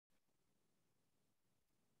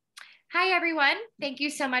Hi, everyone. Thank you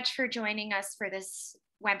so much for joining us for this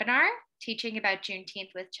webinar, Teaching About Juneteenth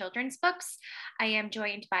with Children's Books. I am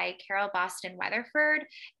joined by Carole Boston Weatherford,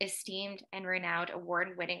 esteemed and renowned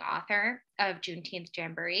award-winning author of Juneteenth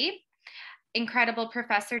Jamboree. Incredible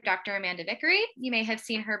professor, Dr. Amanda Vickery. You may have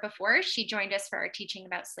seen her before. She joined us for our Teaching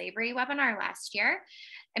About Slavery webinar last year.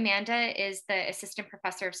 Amanda is the assistant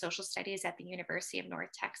professor of social studies at the University of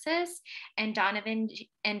North Texas, and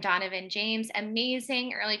Dawnavyn James,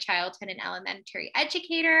 amazing early childhood and elementary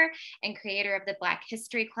educator and creator of the Black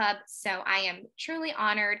History Club. So I am truly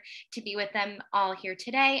honored to be with them all here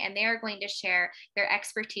today, and they are going to share their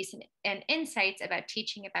expertise and insights about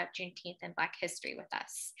teaching about Juneteenth and Black history with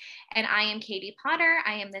us. And I am Katie Potter.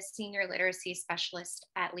 I am the senior literacy specialist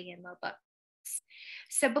at Lee & Low Books.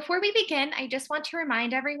 So before we begin, I just want to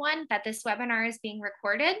remind everyone that this webinar is being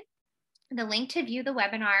recorded. The link to view the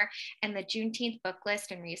webinar and the Juneteenth book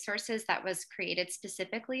list and resources that was created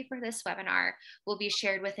specifically for this webinar will be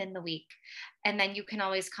shared within the week. And then you can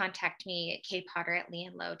always contact me at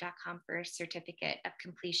kpotter@leeandlow.com for a certificate of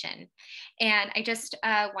completion. And I just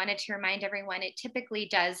wanted to remind everyone, it typically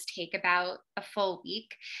does take about a full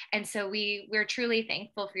week. And so we're truly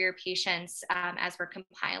thankful for your patience as we're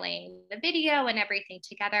compiling the video and everything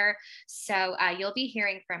together. So you'll be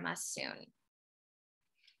hearing from us soon.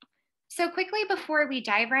 So quickly before we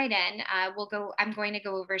dive right in, I'm going to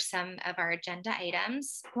go over some of our agenda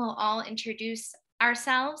items. We'll all introduce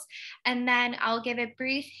ourselves, and then I'll give a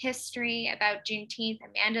brief history about Juneteenth.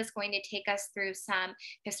 Amanda's going to take us through some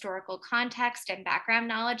historical context and background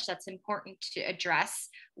knowledge that's important to address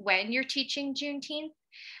when you're teaching Juneteenth.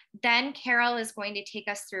 Then Carole is going to take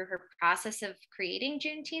us through her process of creating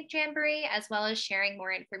Juneteenth Jamboree, as well as sharing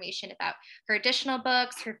more information about her additional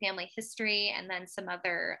books, her family history, and then some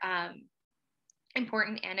other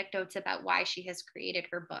important anecdotes about why she has created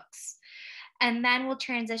her books. And then we'll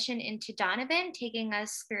transition into Dawnavyn, taking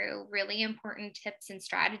us through really important tips and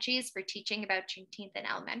strategies for teaching about Juneteenth in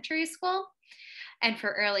elementary school and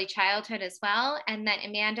for early childhood as well. And then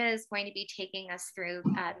Amanda is going to be taking us through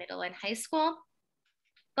middle and high school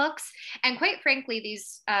books. And quite frankly,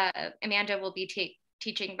 Amanda will be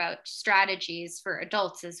teaching about strategies for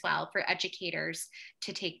adults as well, for educators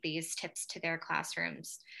to take these tips to their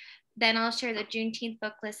classrooms. Then I'll share the Juneteenth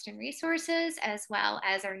book list and resources, as well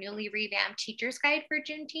as our newly revamped teacher's guide for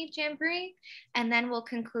Juneteenth Jamboree. And then we'll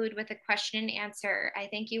conclude with a question and answer. I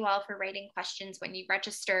thank you all for writing questions when you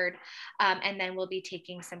registered, and then we'll be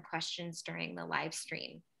taking some questions during the live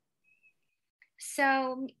stream.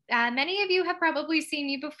 So many of you have probably seen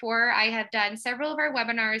me before. I have done several of our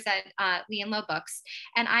webinars at Lee & Low Books,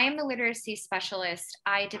 and I am the literacy specialist.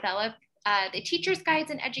 I develop the teacher's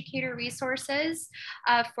guides and educator resources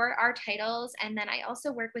for our titles. And then I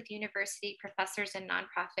also work with university professors and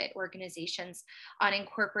nonprofit organizations on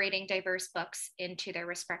incorporating diverse books into their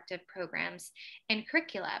respective programs and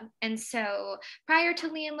curricula. And so prior to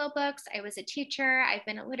Lee & Low Books, I was a teacher. I've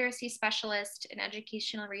been a literacy specialist, an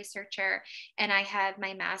educational researcher, and I have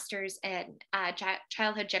my master's in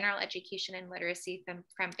childhood general education and literacy from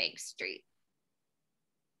Bank Street.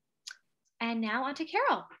 And now on to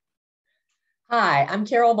Carole. Hi, I'm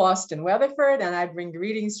Carole Boston Weatherford, and I bring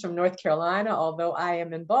greetings from North Carolina, although I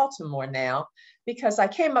am in Baltimore now because I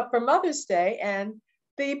came up for Mother's Day and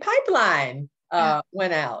the pipeline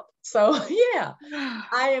went out. So yeah,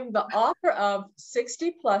 I am the author of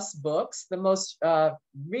 60 plus books, the most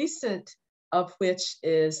recent of which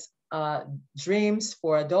is Dreams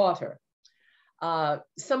for a Daughter.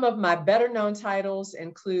 Some of my better known titles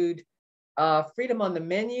include Freedom on the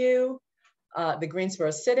Menu, The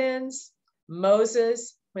Greensboro Sit-ins,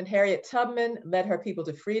 Moses, When Harriet Tubman Led Her People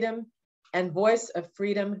to Freedom, and Voice of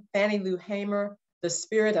Freedom, Fannie Lou Hamer, The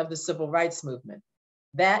Spirit of the Civil Rights Movement.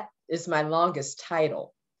 That is my longest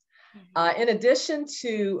title. In addition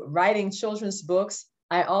to writing children's books,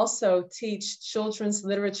 I also teach children's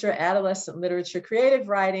literature, adolescent literature, creative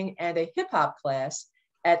writing, and a hip hop class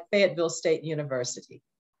at Fayetteville State University.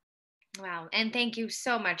 Wow. And thank you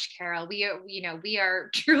so much, Carole. We are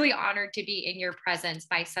truly honored to be in your presence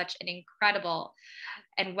by such an incredible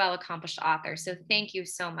and well-accomplished author. So thank you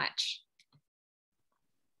so much.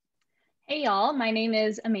 Hey y'all, my name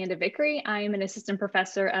is Amanda Vickery. I am an assistant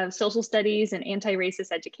professor of social studies and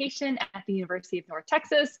anti-racist education at the University of North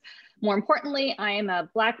Texas. More importantly, I am a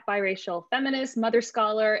Black biracial feminist, mother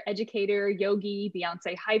scholar, educator, yogi,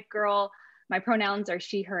 Beyonce hype girl. My pronouns are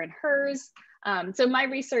she, her, and hers. So my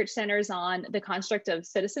research centers on the construct of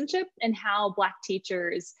citizenship and how Black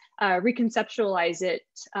teachers reconceptualize it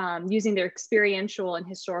using their experiential and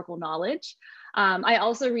historical knowledge. I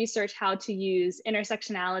also research how to use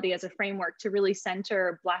intersectionality as a framework to really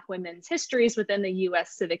center Black women's histories within the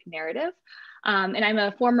US civic narrative. And I'm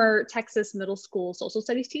a former Texas middle school social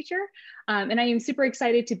studies teacher. And I am super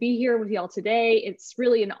excited to be here with y'all today. It's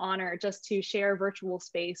really an honor just to share virtual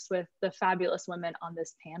space with the fabulous women on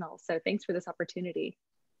this panel. So thanks for this opportunity.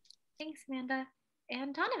 Thanks, Amanda.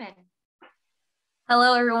 And Dawnavyn.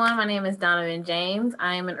 Hello, everyone. My name is Dawnavyn James.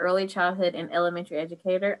 I am an early childhood and elementary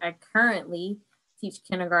educator. I currently teach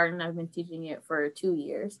kindergarten. I've been teaching it for 2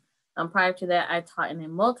 years. Prior to that, I taught in a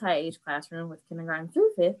multi-age classroom with kindergarten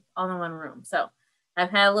through 5th, all in one room. So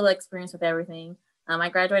I've had a little experience with everything. I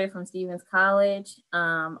graduated from Stevens College.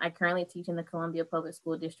 I currently teach in the Columbia Public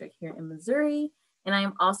School District here in Missouri. And I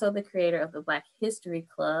am also the creator of the Black History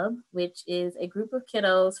Club, which is a group of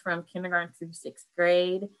kiddos from kindergarten through 6th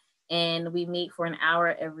grade. And we meet for an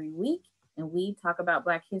hour every week, and we talk about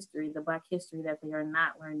Black history, the Black history that they are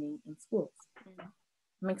not learning in schools.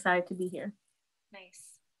 I'm excited to be here. Nice.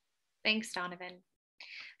 Thanks, Dawnavyn.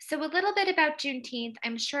 So a little bit about Juneteenth.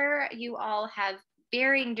 I'm sure you all have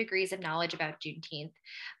varying degrees of knowledge about Juneteenth,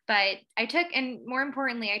 but I took, and more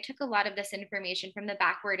importantly, I took a lot of this information from the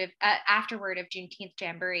afterword of Juneteenth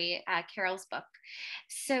Jamboree, Carole's book.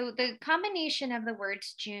 So the combination of the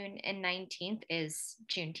words June and 19th is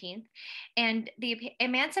Juneteenth, and the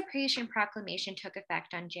Emancipation Proclamation took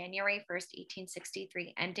effect on January 1st,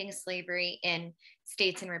 1863, ending slavery in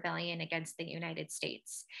states in rebellion against the United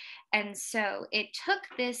States. And so it took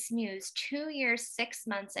this news 2 years, 6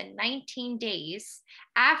 months, and 19 days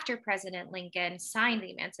after President Lincoln signed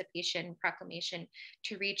the Emancipation Proclamation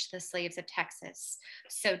to reach the slaves of Texas.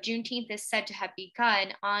 So Juneteenth is said to have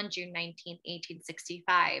begun on June 19,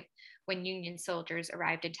 1865, when Union soldiers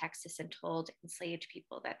arrived in Texas and told enslaved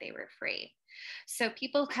people that they were free. So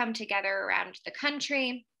people come together around the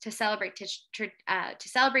country to celebrate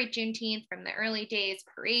Juneteenth, from the early days,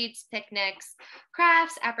 parades, picnics,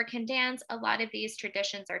 crafts, African dance. A lot of these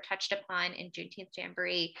traditions are touched upon in Juneteenth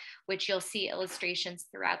Jamboree, which you'll see illustrations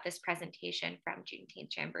throughout this presentation from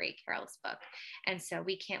Juneteenth Jamboree, Carole's book. And so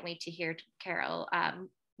we can't wait to hear Carole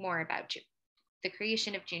more about the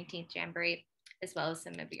creation of Juneteenth Jamboree, as well as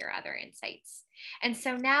some of your other insights. And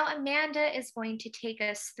so now Amanda is going to take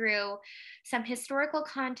us through some historical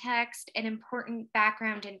context and important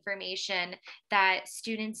background information that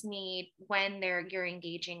students need when you're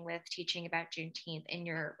engaging with teaching about Juneteenth in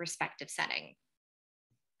your respective setting.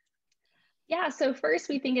 Yeah, so first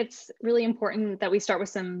we think it's really important that we start with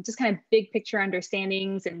some just kind of big picture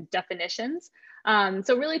understandings and definitions.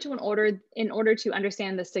 So really in order to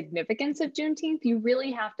understand the significance of Juneteenth, you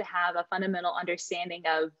really have to have a fundamental understanding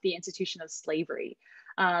of the institution of slavery.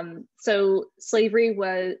 So slavery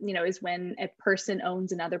is when a person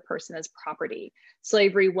owns another person as property.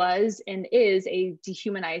 Slavery was and is a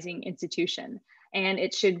dehumanizing institution, and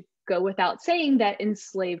it should go without saying that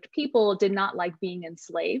enslaved people did not like being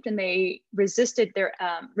enslaved, and they resisted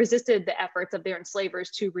the efforts of their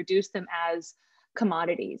enslavers to reduce them as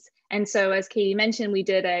commodities. And so, as Katie mentioned, we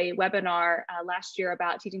did a webinar last year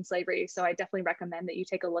about teaching slavery, so I definitely recommend that you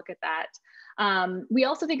take a look at that. We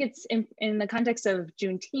also think it's in the context of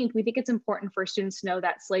Juneteenth, we think it's important for students to know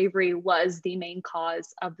that slavery was the main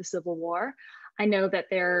cause of the Civil War. I know that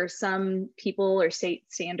there are some people or state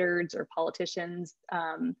standards or politicians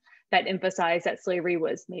that emphasize that slavery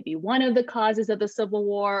was maybe one of the causes of the Civil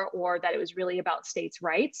War, or that it was really about states'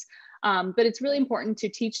 rights. But it's really important to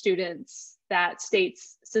teach students that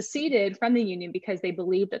states seceded from the Union because they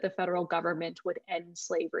believed that the federal government would end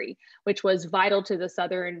slavery, which was vital to the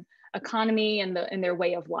Southern economy and their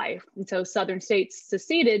way of life. And so Southern states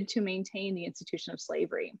seceded to maintain the institution of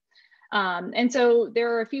slavery. And so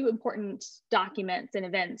there are a few important documents and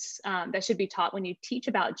events that should be taught when you teach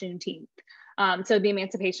about Juneteenth. So the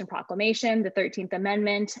Emancipation Proclamation, the 13th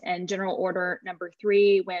Amendment, and General Order Number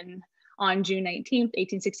 3, when on June 19th,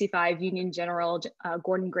 1865, Union General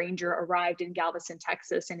Gordon Granger arrived in Galveston,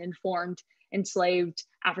 Texas, and informed enslaved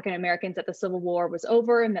African Americans that the Civil War was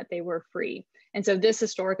over and that they were free. And so this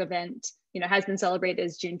historic event, has been celebrated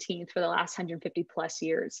as Juneteenth for the last 150 plus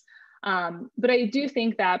years. But I do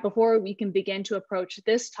think that before we can begin to approach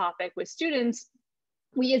this topic with students,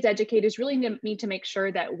 we as educators really need to make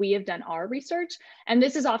sure that we have done our research. And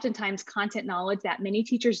this is oftentimes content knowledge that many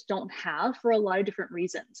teachers don't have for a lot of different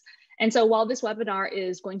reasons. And so while this webinar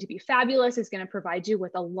is going to be fabulous, it's going to provide you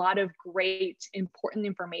with a lot of great, important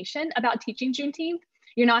information about teaching Juneteenth,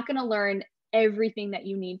 you're not going to learn everything that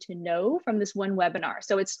you need to know from this one webinar.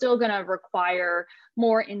 So it's still going to require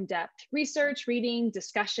more in-depth research, reading,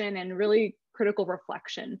 discussion, and really critical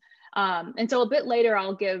reflection. And so a bit later,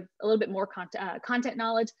 I'll give a little bit more content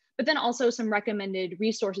knowledge, but then also some recommended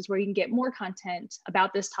resources where you can get more content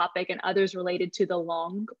about this topic and others related to the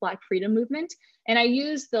long Black freedom movement. And I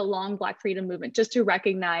use the long Black freedom movement just to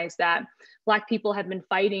recognize that Black people have been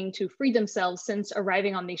fighting to free themselves since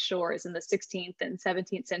arriving on these shores in the 16th and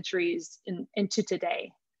 17th centuries into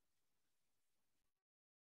today.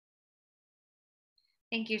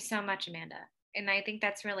 Thank you so much, Amanda. And I think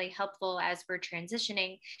that's really helpful as we're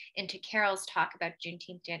transitioning into Carole's talk about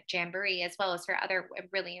Juneteenth Jamboree, as well as her other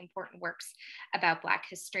really important works about Black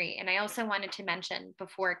history. And I also wanted to mention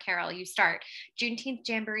before, Carole, you start, Juneteenth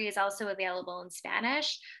Jamboree is also available in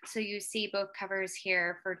Spanish. So you see both covers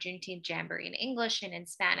here for Juneteenth Jamboree in English and in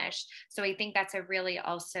Spanish. So I think that's a really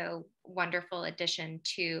also wonderful addition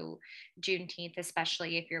to Juneteenth,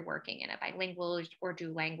 especially if you're working in a bilingual or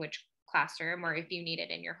dual language classroom, or if you need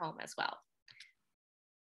it in your home as well.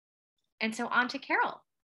 And so on to Carole.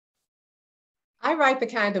 I write the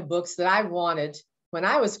kind of books that I wanted when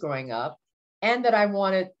I was growing up and that I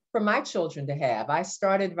wanted for my children to have. I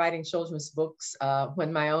started writing children's books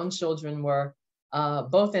when my own children were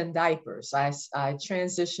both in diapers. I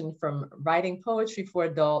transitioned from writing poetry for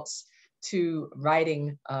adults to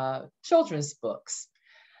writing children's books.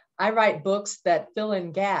 I write books that fill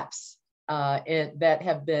in gaps that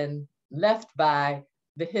have been left by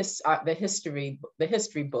the history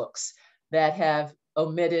books that have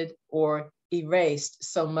omitted or erased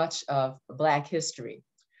so much of Black history.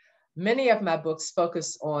 Many of my books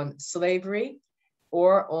focus on slavery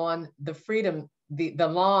or on the freedom, the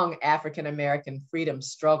long African-American freedom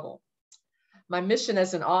struggle. My mission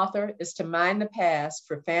as an author is to mine the past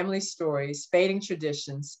for family stories, fading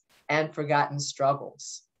traditions, and forgotten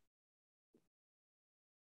struggles.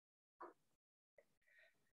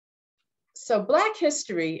 So Black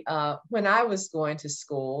history, when I was going to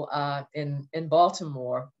school in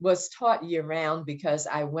Baltimore, was taught year round because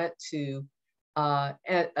I went to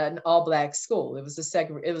an all-Black school. It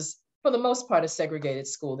was for the most part a segregated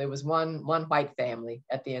school. There was one white family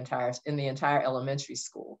in the entire elementary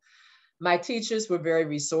school. My teachers were very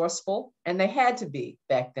resourceful, and they had to be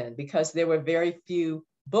back then because there were very few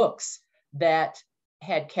books that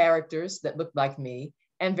had characters that looked like me,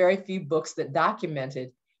 and very few books that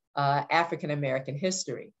documented African-American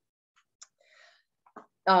history.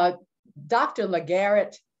 Dr.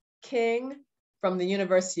 LaGarrett King from the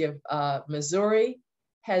University of Missouri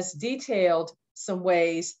has detailed some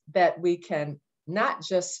ways that we can not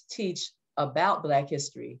just teach about Black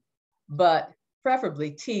history, but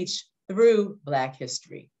preferably teach through Black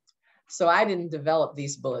history. So I didn't develop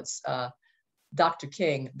these bullets. Dr.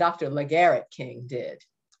 LaGarrett King did.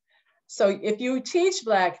 So if you teach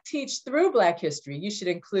through Black history, you should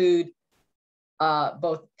include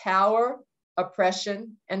both power,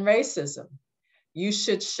 oppression, and racism. You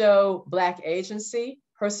should show Black agency,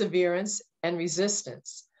 perseverance, and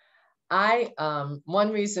resistance.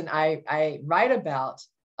 One reason I write about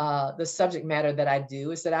the subject matter that I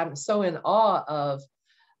do is that I'm so in awe of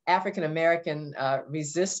African-American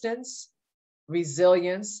resistance,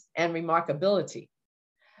 resilience, and remarkability.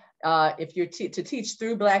 If you're to teach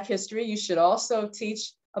through Black history, you should also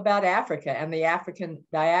teach about Africa and the African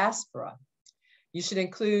diaspora. You should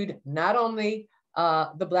include not only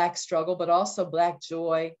the Black struggle, but also Black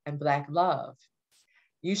joy and Black love.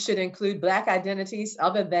 You should include Black identities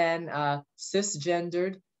other than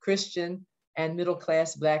cisgendered, Christian, and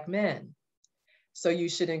middle-class Black men. So you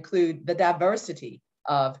should include the diversity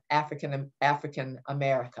of African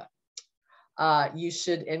America. You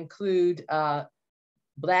should include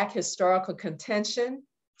Black historical contention,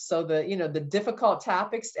 so the difficult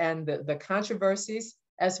topics and the controversies,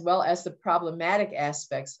 as well as the problematic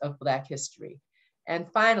aspects of Black history.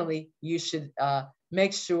 And finally, you should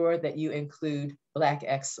make sure that you include Black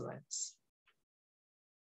excellence.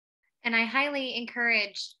 And I highly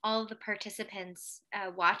encourage all the participants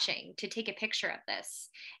watching to take a picture of this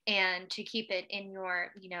and to keep it in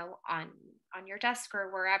your, on your desk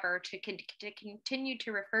or wherever, to continue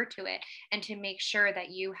to refer to it and to make sure that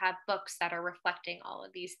you have books that are reflecting all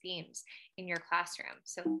of these themes in your classroom.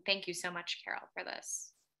 So thank you so much, Carole, for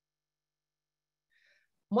this.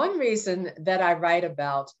 One reason that I write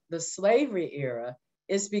about the slavery era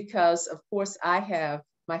is because, of course,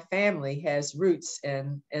 my family has roots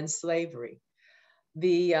in slavery.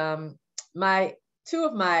 Two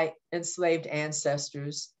of my enslaved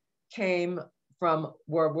ancestors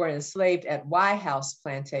were enslaved at Wye House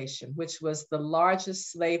Plantation, which was the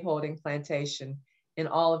largest slaveholding plantation in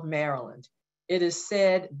all of Maryland. It is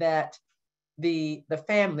said that the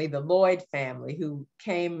family, the Lloyd family, who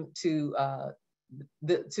came to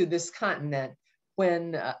this continent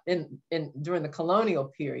when during the colonial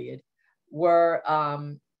period, were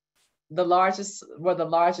the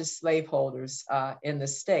largest slaveholders in the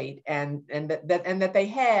state, and that they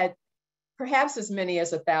had perhaps as many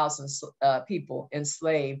as 1,000 people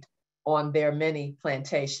enslaved on their many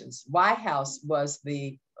plantations. White House was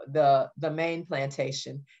the main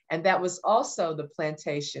plantation, and that was also the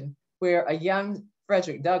plantation where a young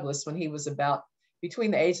Frederick Douglass, when he was about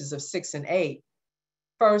between the ages of 6 and 8,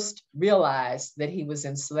 first realized that he was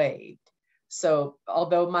enslaved. So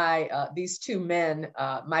although these two men,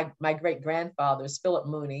 my great-grandfathers, Philip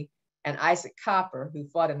Mooney and Isaac Copper, who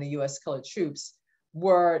fought in the U.S. colored troops,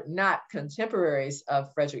 were not contemporaries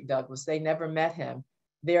of Frederick Douglass. They never met him.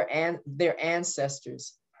 Their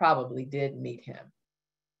ancestors probably did meet him.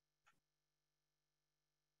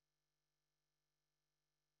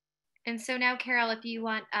 And so now, Carole, if you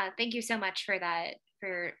want, thank you so much for that,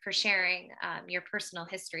 for sharing your personal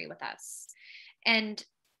history with us. And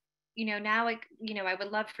now I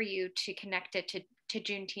would love for you to connect it to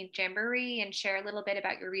Juneteenth Jamboree and share a little bit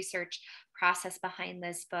about your research process behind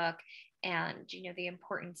this book, and the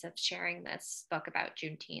importance of sharing this book about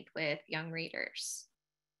Juneteenth with young readers.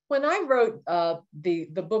 When I wrote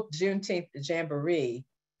the book Juneteenth Jamboree,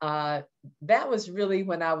 that was really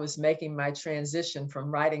when I was making my transition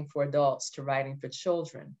from writing for adults to writing for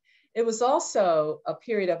children. It was also a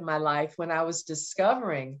period of my life when I was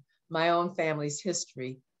discovering my own family's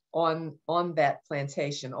history on that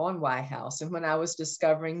plantation, on White House, and when I was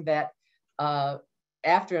discovering that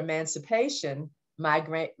after emancipation, my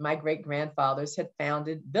great-grandfathers had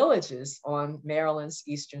founded villages on Maryland's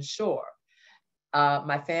Eastern Shore.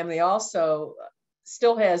 My family also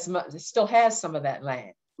still has some of that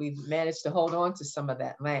land. We've managed to hold on to some of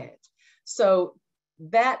that land. So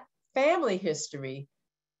that family history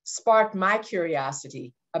sparked my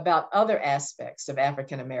curiosity about other aspects of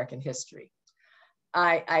African-American history.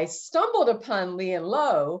 I stumbled upon Lee and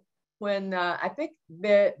Low when I think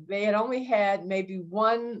that they had only had maybe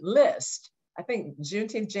one list. I think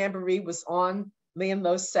Juneteenth Jamboree was on Lee and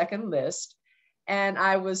Low's second list. And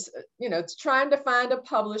I was, trying to find a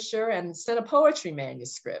publisher and sent a poetry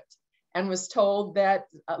manuscript, and was told that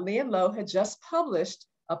Lee and Low had just published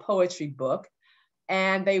a poetry book,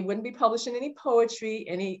 and they wouldn't be publishing any poetry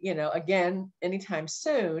again anytime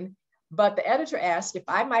soon. But the editor asked if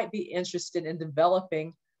I might be interested in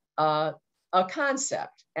developing a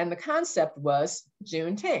concept, and the concept was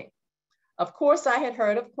Juneteenth. Of course, I had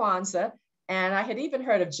heard of Kwanzaa, and I had even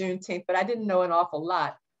heard of Juneteenth, but I didn't know an awful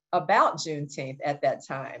lot about Juneteenth at that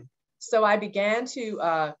time. So I began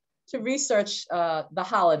to research the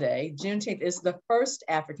holiday. Juneteenth is the first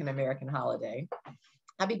African-American holiday.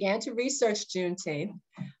 I began to research Juneteenth,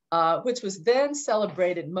 which was then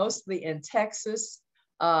celebrated mostly in Texas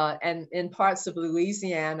and in parts of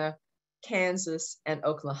Louisiana, Kansas, and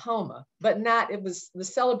Oklahoma, but the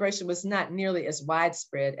celebration was not nearly as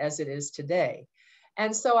widespread as it is today.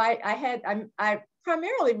 And so I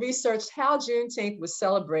primarily researched how Juneteenth was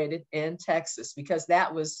celebrated in Texas, because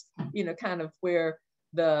that was, kind of where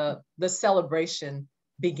the celebration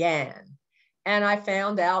began. And I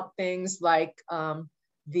found out things like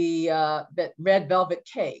that red velvet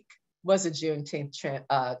cake was a Juneteenth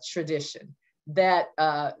tradition, that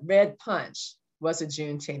red punch was a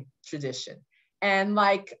Juneteenth tradition. And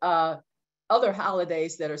like other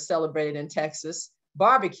holidays that are celebrated in Texas,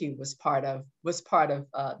 barbecue was part of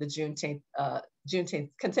the Juneteenth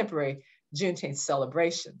contemporary Juneteenth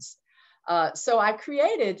celebrations. So I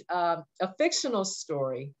created a fictional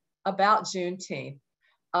story about Juneteenth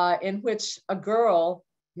in which a girl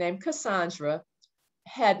named Cassandra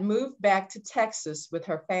had moved back to Texas with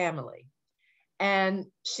her family. And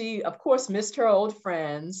she, of course, missed her old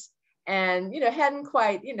friends, and hadn't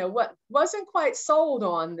quite, wasn't quite sold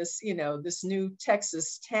on this, this new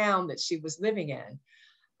Texas town that she was living in.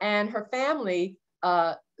 And her family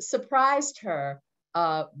surprised her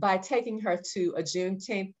by taking her to a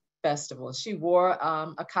Juneteenth festival. She wore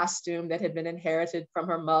a costume that had been inherited from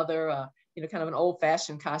her mother, kind of an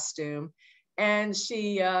old-fashioned costume. And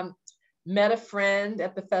she met a friend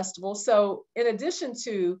at the festival. So in addition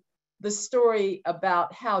to the story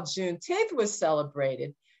about how Juneteenth was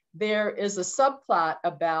celebrated, there is a subplot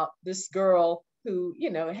about this girl who,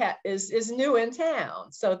 is new in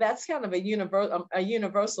town. So that's kind of a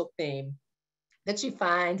universal theme that you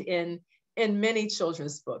find in many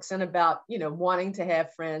children's books, and about, wanting to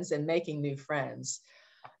have friends and making new friends.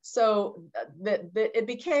 So it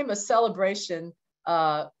became a celebration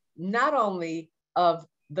not only of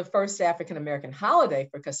the first African-American holiday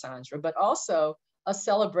for Cassandra, but also a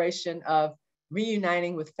celebration of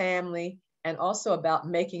reuniting with family, and also about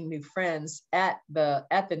making new friends at the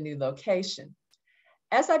new location.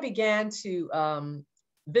 As I began to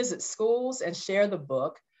visit schools and share the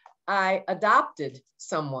book, I adopted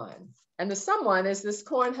someone, and the someone is this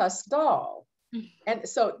corn husk doll. And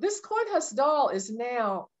so this corn husk doll is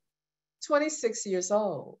now 26 years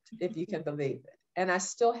old, if you can believe it. And I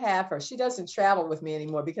still have her. She doesn't travel with me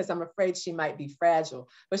anymore because I'm afraid she might be fragile,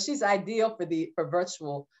 but she's ideal for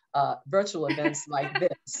virtual events like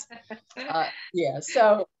this. Yeah,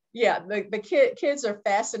 so yeah, the kids are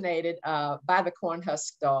fascinated by the corn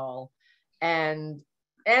husk doll, and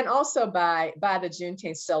also by the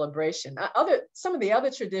Juneteenth celebration. Some of the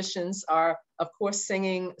other traditions are, of course,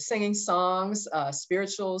 singing songs,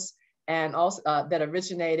 spirituals, and also that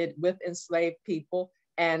originated with enslaved people,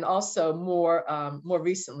 and also more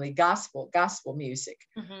recently gospel music.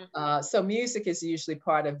 So music is usually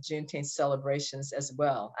part of Juneteenth celebrations as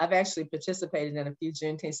well. I've actually participated in a few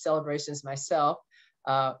Juneteenth celebrations myself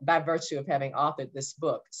by virtue of having authored this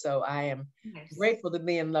book. So I am grateful to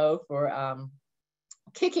Lee and Lowe for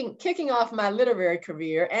kicking off my literary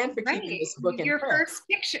career and for keeping this book in press.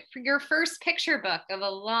 Your first picture book of a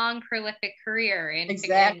long, prolific career in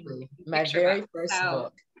exactly my very first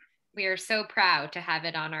book. We are so proud to have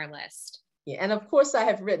it on our list. Yeah, and of course I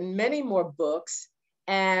have written many more books,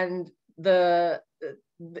 and the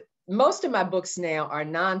most of my books now are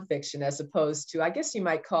nonfiction, as opposed to, I guess you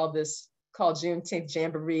might call Juneteenth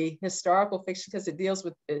Jamboree historical fiction, because it deals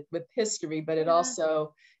with history, but it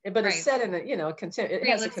also it's set in it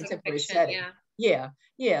has a contemporary setting.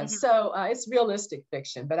 Yeah. So it's realistic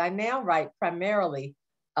fiction, but I now write primarily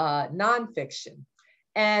nonfiction,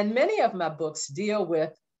 and many of my books deal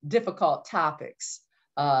with difficult topics: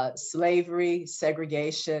 slavery,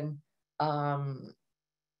 segregation,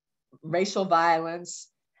 racial violence.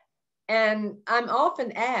 And I'm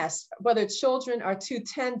often asked whether children are too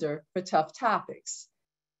tender for tough topics.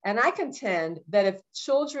 And I contend that if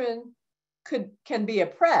children can be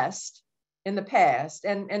oppressed in the past,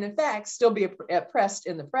 and in fact still be oppressed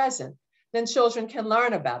in the present, then children can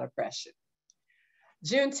learn about oppression.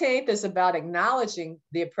 Juneteenth is about acknowledging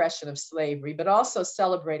the oppression of slavery, but also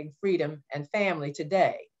celebrating freedom and family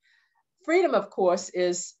today. Freedom, of course,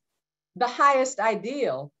 is the highest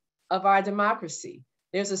ideal of our democracy.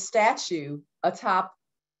 There's a statue atop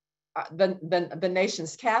the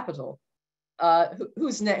nation's capital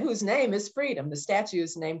whose name is Freedom. The statue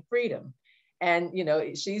is named Freedom, and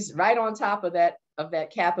she's right on top of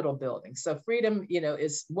that Capitol building. So freedom,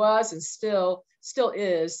 was and still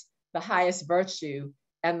is the highest virtue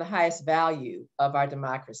and the highest value of our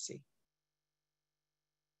democracy.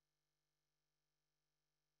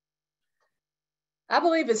 I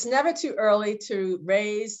believe it's never too early to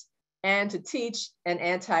raise and to teach an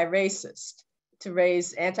anti-racist, to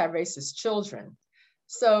raise anti-racist children.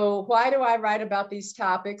 So why do I write about these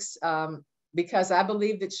topics? Because I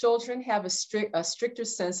believe that children have a stricter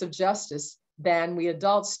sense of justice than we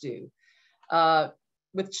adults do.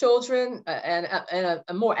 With children, and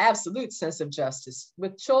a more absolute sense of justice.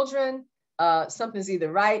 With children, something's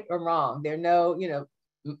either right or wrong. There are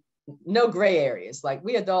no gray areas. Like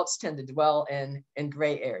we adults tend to dwell in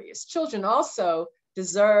gray areas. Children also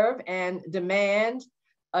deserve and demand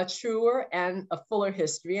a truer and a fuller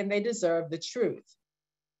history, and they deserve the truth.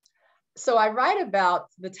 So I write about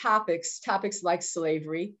the topics like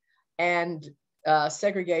slavery and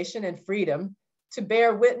segregation and freedom, to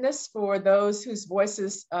bear witness for those whose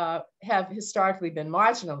voices have historically been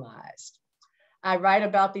marginalized. I write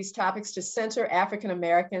about these topics to center African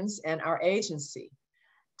Americans and our agency,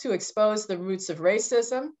 to expose the roots of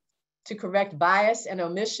racism, to correct bias and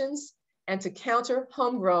omissions, and to counter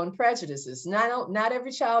homegrown prejudices. Not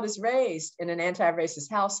every child is raised in an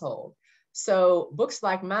anti-racist household. So books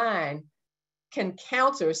like mine can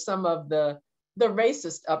counter some of the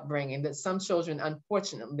racist upbringing that some children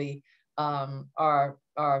unfortunately are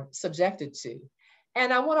subjected to.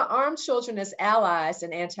 And I want to arm children as allies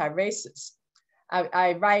and anti-racist.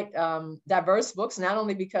 I write diverse books, not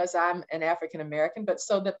only because I'm an African American, but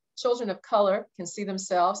so that children of color can see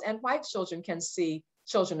themselves and white children can see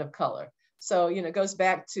children of color. So, it goes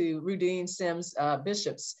back to Rudine Sims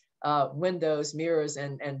Bishop's Windows, Mirrors,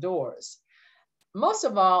 and Doors. Most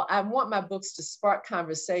of all, I want my books to spark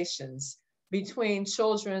conversations between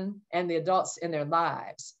children and the adults in their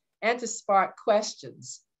lives, and to spark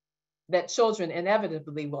questions that children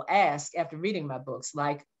inevitably will ask after reading my books,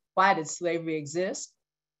 like, why did slavery exist?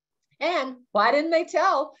 And why didn't they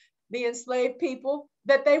tell the enslaved people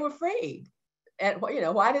that they were freed? And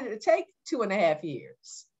why did it take 2.5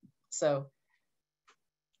 years? So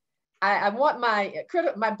I want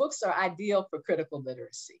my books are ideal for critical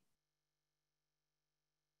literacy.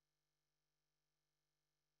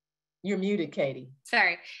 You're muted, Katie.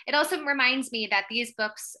 Sorry. It also reminds me that these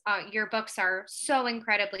books, your books are so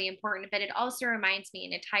incredibly important, but it also reminds me,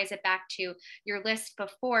 and it ties it back to your list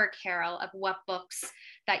before, Carole, of what books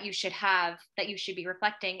that you should have, that you should be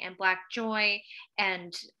reflecting. And Black joy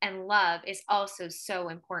and love is also so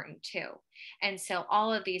important too. And so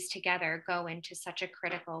all of these together go into such a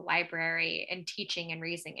critical library and teaching and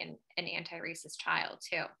raising an anti-racist child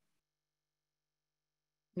too.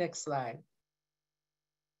 Next slide.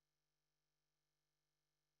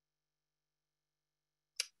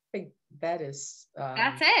 I think that is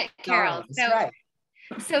that's it, Carole. So, right.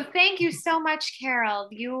 So thank you so much, Carole.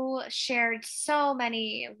 You shared so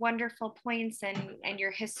many wonderful points and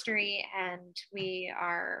your history, and we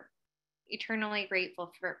are eternally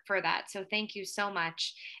grateful for that. So thank you so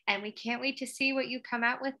much. And we can't wait to see what you come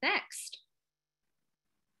out with next.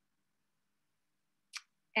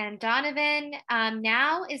 And Dawnavyn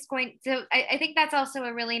now is going, so I think that's also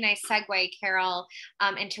a really nice segue, Carole,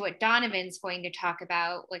 into what Dawnavyn's going to talk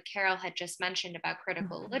about, what Carole had just mentioned about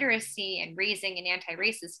critical literacy and raising an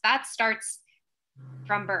anti-racist. That starts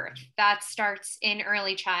from birth. That starts in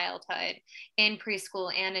early childhood, in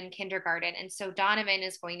preschool and in kindergarten. And so Dawnavyn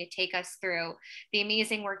is going to take us through the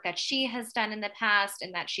amazing work that she has done in the past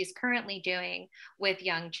and that she's currently doing with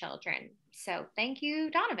young children. So thank you,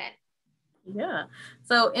 Dawnavyn. Yeah.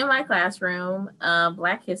 So in my classroom,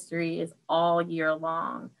 Black history is all year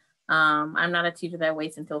long. I'm not a teacher that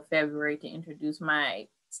waits until February to introduce my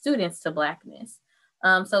students to Blackness.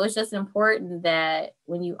 So it's just important that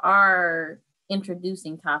when you are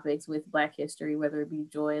introducing topics with Black history, whether it be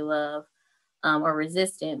joy, love, or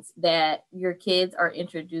resistance, that your kids are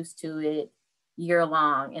introduced to it year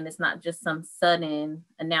long. And it's not just some sudden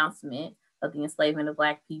announcement of the enslavement of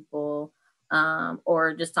Black people,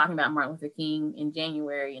 or just talking about Martin Luther King in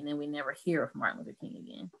January, and then we never hear of Martin Luther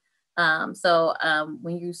King again. So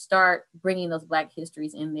when you start bringing those Black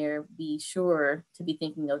histories in there, be sure to be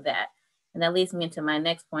thinking of that. And that leads me into my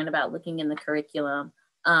next point about looking in the curriculum.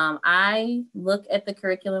 I look at the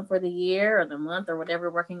curriculum for the year or the month or whatever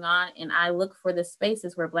we're working on, and I look for the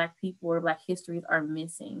spaces where Black people or Black histories are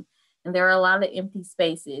missing. And there are a lot of empty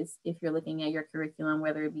spaces if you're looking at your curriculum,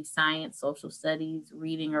 whether it be science, social studies,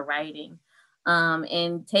 reading, or writing.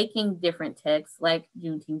 And taking different texts like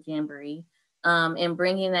Juneteenth Jamboree and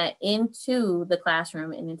bringing that into the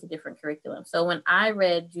classroom and into different curriculum. So when I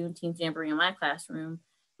read Juneteenth Jamboree in my classroom,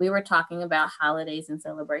 we were talking about holidays and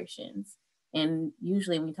celebrations. And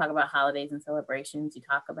usually when we talk about holidays and celebrations, you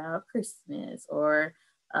talk about Christmas or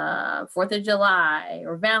 4th of July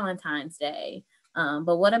or Valentine's Day.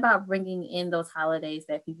 But what about bringing in those holidays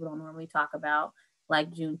that people don't normally talk about,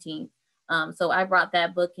 like Juneteenth? So I brought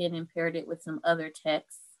that book in and paired it with some other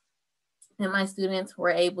texts. And my students were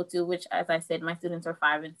able to, which as I said, my students are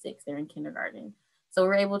 5 and 6, they're in kindergarten. So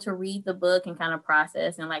we're able to read the book and kind of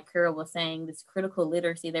process. And like Carole was saying, this critical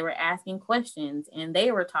literacy, they were asking questions and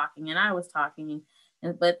they were talking and I was talking.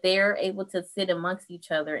 But they're able to sit amongst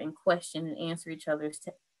each other and question and answer each other's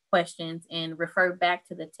questions and refer back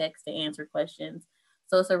to the text to answer questions.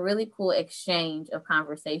 So it's a really cool exchange of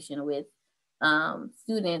conversation with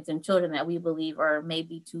students and children that we believe are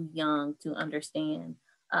maybe too young to understand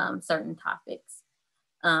certain topics.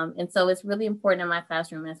 And so it's really important in my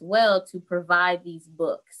classroom as well to provide these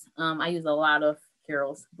books. I use a lot of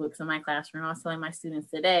Carole's books in my classroom. I was telling my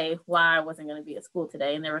students today why I wasn't going to be at school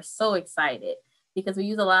today, and they were so excited because we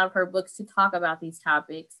use a lot of her books to talk about these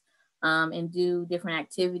topics and do different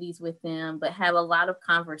activities with them, but have a lot of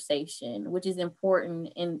conversation, which is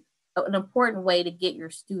important and an important way to get your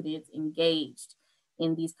students engaged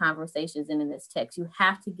in these conversations and in this text. You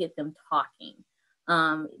have to get them talking.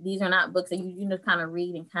 These are not books that you just kind of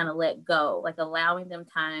read and kind of let go, like allowing them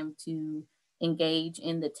time to engage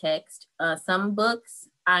in the text. Some books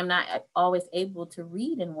I'm not always able to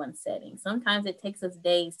read in one setting. Sometimes it takes us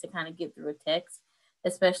days to kind of get through a text,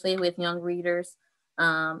 especially with young readers.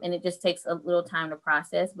 And it just takes a little time to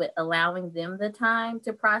process, but allowing them the time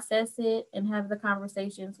to process it and have the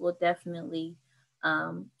conversations will definitely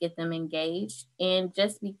get them engaged. And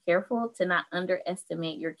just be careful to not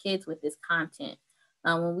underestimate your kids with this content.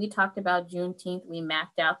 When we talked about Juneteenth, we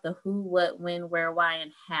mapped out the who, what, when, where, why,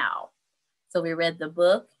 and how. So we read the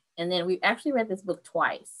book, and then we actually read this book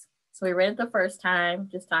twice. So we read it the first time,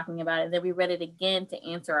 just talking about it, and then we read it again to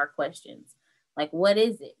answer our questions. Like, what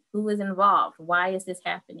is it? Who is involved? Why is this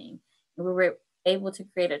happening? And we were able to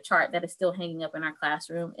create a chart that is still hanging up in our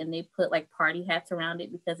classroom, and they put like party hats around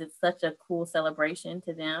it because it's such a cool celebration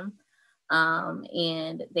to them.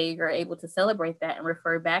 And they are able to celebrate that and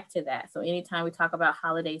refer back to that. So anytime we talk about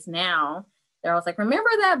holidays now, they're always like, remember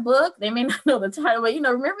that book? They may not know the title, but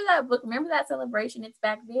remember that book, remember that celebration, it's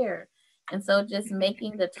back there. And so just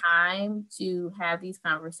making the time to have these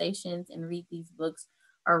conversations and read these books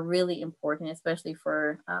are really important, especially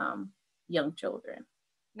for young children.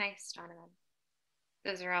 Nice, Donovan.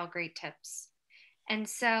 Those are all great tips. And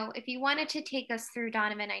so if you wanted to take us through,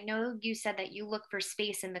 Dawnavyn, I know you said that you look for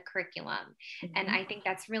space in the curriculum, and I think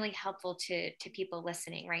that's really helpful to people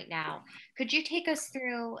listening right now. Could you take us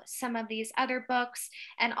through some of these other books?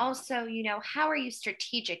 And also, how are you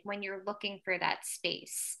strategic when you're looking for that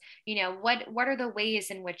space? What are the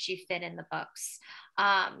ways in which you fit in the books?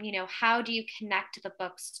 How do you connect the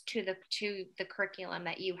books to the curriculum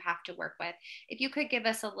that you have to work with? If you could give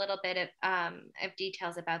us a little bit of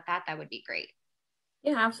details about that, that would be great.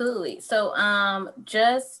 Yeah, absolutely. So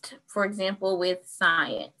just for example, with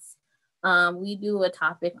science, we do a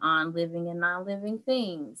topic on living and non-living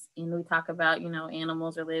things. And we talk about,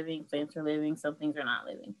 animals are living, plants are living, some things are not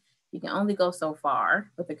living. You can only go so far,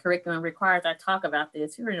 but the curriculum requires I talk about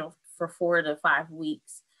this, for 4 to 5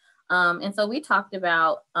 weeks. And so we talked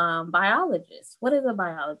about biologists. What is a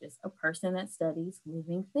biologist? A person that studies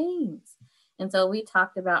living things. And so we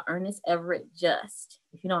talked about Ernest Everett Just.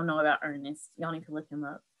 If you don't know about Ernest, y'all need to look him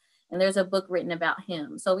up. And there's a book written about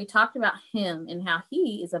him. So we talked about him and how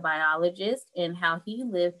he is a biologist and how he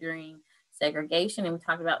lived during segregation. And we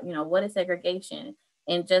talked about, what is segregation?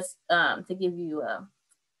 And just to give you a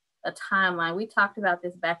timeline, we talked about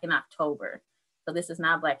this back in October. So this is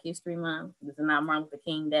not Black History Month. This is not Martin Luther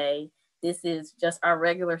King Day. This is just our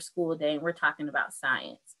regular school day. And we're talking about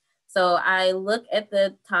science. So I look at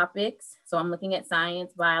the topics. So I'm looking at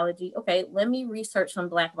science, biology. Okay, let me research some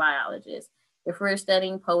Black biologists. If we're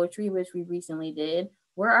studying poetry, which we recently did,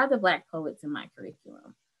 where are the Black poets in my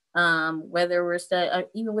curriculum? Whether we're studying,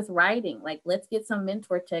 even with writing, like let's get some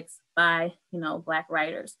mentor texts by, Black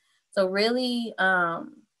writers. So really,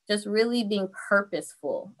 just really being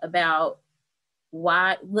purposeful about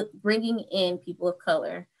bringing in people of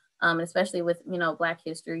color, especially with, Black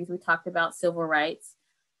histories. We talked about civil rights.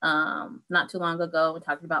 Not too long ago, we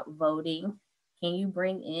talked about voting. Can you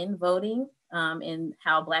bring in voting and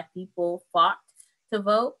how Black people fought to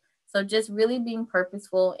vote? So just really being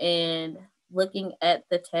purposeful and looking at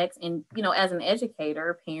the text and, as an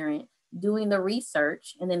educator, parent, doing the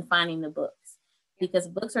research and then finding the books, because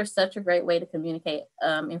books are such a great way to communicate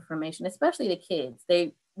information, especially to kids.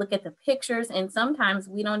 They look at the pictures and sometimes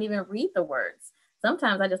we don't even read the words.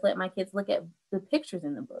 Sometimes I just let my kids look at the pictures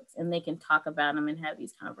in the books and they can talk about them and have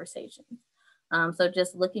these conversations. So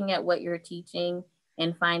just looking at what you're teaching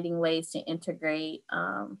and finding ways to integrate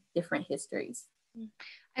different histories.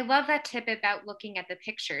 I love that tip about looking at the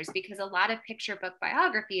pictures, because a lot of picture book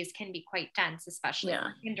biographies can be quite dense, especially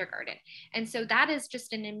for kindergarten. And so that is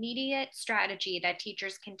just an immediate strategy that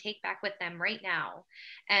teachers can take back with them right now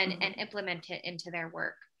and implement it into their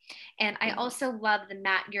work. And I also love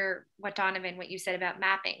what you said about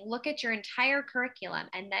mapping. Look at your entire curriculum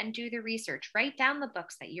and then do the research. Write down the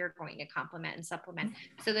books that you're going to complement and supplement,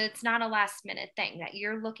 so that it's not a last minute thing, that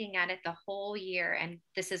you're looking at it the whole year. And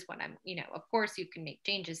this is what of course you can make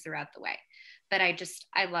changes throughout the way, but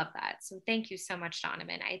I love that. So thank you so much,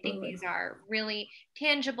 Dawnavyn. I think these are really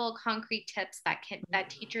tangible, concrete tips that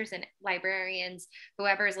teachers and librarians,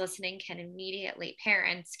 whoever is listening,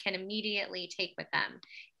 parents can immediately take with them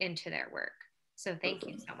into their work. So thank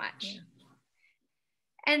you so much.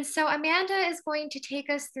 And so Amanda is going to take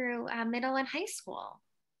us through middle and high school.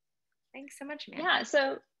 Thanks so much, Amanda.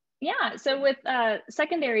 So with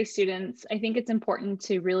secondary students, I think it's important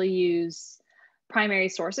to really use primary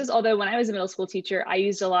sources. Although when I was a middle school teacher, I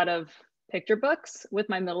used a lot of picture books with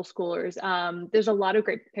my middle schoolers. There's a lot of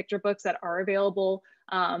great picture books that are available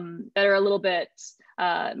that are a little bit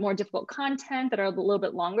more difficult content, that are a little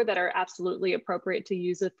bit longer, that are absolutely appropriate to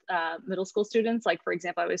use with middle school students. Like, for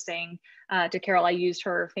example, I was saying to Carole, I used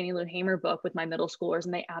her Fannie Lou Hamer book with my middle schoolers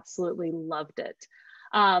and they absolutely loved it.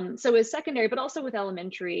 So with secondary, but also with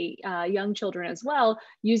elementary young children as well,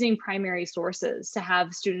 using primary sources to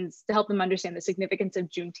have students, to help them understand the significance of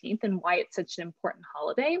Juneteenth and why it's such an important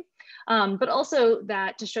holiday, but also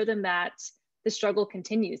that to show them that the struggle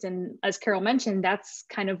continues. And as Carole mentioned, that's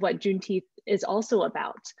kind of what Juneteenth is also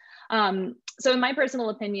about. So in my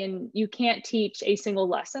personal opinion, you can't teach a single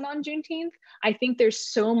lesson on Juneteenth. I think there's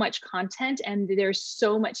so much content and there's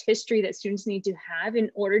so much history that students need to have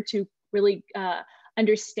in order to really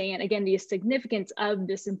understand, again, the significance of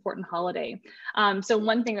this important holiday. So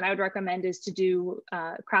one thing that I would recommend is to do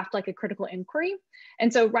craft like a critical inquiry.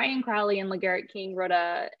 And so Ryan Crowley and LeGarrette King wrote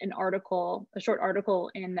a short article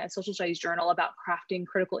in the Social Studies Journal about crafting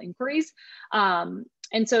critical inquiries.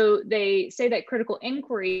 And so they say that critical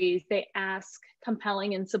inquiries, they ask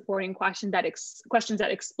compelling and supporting questions that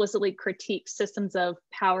explicitly critique systems of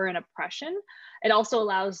power and oppression. It also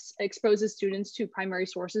exposes students to primary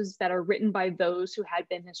sources that are written by those who had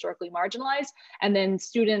been historically marginalized, and then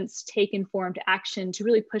students take informed action to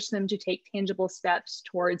really push them to take tangible steps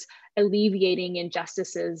towards alleviating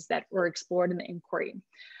injustices that were explored in the inquiry.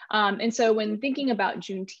 And so when thinking about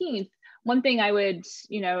Juneteenth, one thing I would,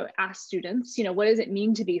 ask students, what does it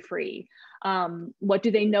mean to be free? What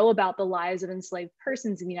do they know about the lives of enslaved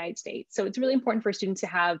persons in the United States? So it's really important for students to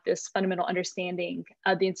have this fundamental understanding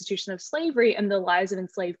of the institution of slavery and the lives of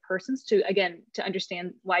enslaved persons to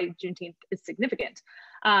understand why Juneteenth is significant.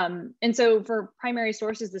 And so for primary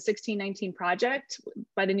sources, the 1619 Project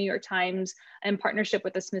by the New York Times in partnership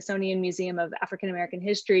with the Smithsonian Museum of African American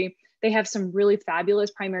History, they have some really fabulous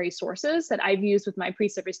primary sources that I've used with my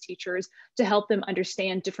pre-service teachers to help them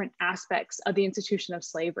understand different aspects of the institution of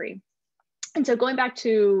slavery. And so going back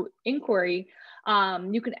to inquiry,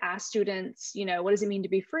 you could ask students, what does it mean to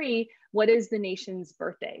be free? What is the nation's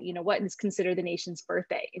birthday? What is considered the nation's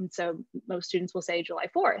birthday? And so most students will say July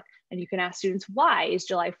 4th. And you can ask students, why is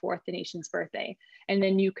July 4th the nation's birthday? And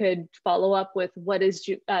then you could follow up with, what is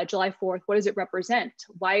July 4th? What does it represent?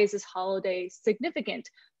 Why is this holiday significant?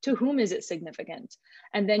 To whom is it significant?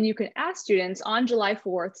 And then you can ask students, on July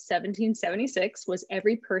 4th, 1776, was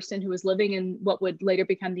every person who was living in what would later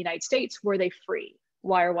become the United States, were they free?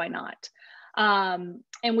 Why or why not?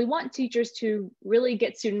 And we want teachers to really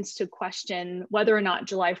get students to question whether or not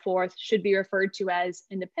July 4th should be referred to as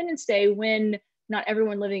Independence Day when not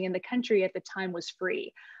everyone living in the country at the time was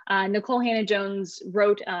free. Nicole Hannah-Jones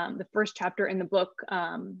wrote the first chapter in the book,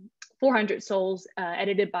 400 Souls,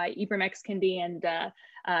 edited by Ibram X. Kendi and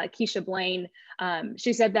Keisha Blaine.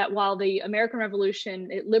 She said that while the American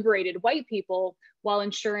Revolution, it liberated white people while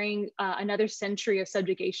ensuring another century of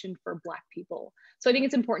subjugation for Black people. So I think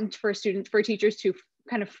it's important for teachers to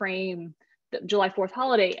kind of frame the July 4th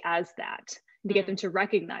holiday as that, to get them to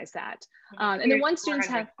recognize that. And then once students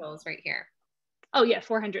have souls right here. Oh yeah,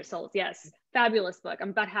 400 Souls, yes. Fabulous book. I'm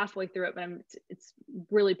about halfway through it, but it's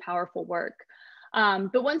really powerful work.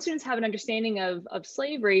 But once students have an understanding of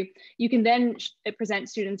slavery, you can then present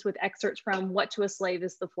students with excerpts from What to a Slave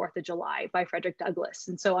is the 4th of July by Frederick Douglass.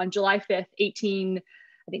 And so on July 5th,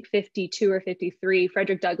 1852 or 53,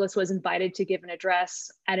 Frederick Douglass was invited to give an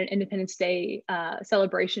address at an Independence Day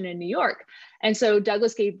celebration in New York. And so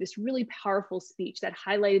Douglass gave this really powerful speech that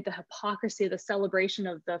highlighted the hypocrisy of the celebration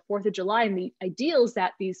of the 4th of July and the ideals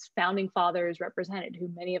that these founding fathers represented, who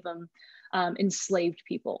many of them enslaved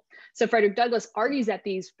people. So Frederick Douglass argues that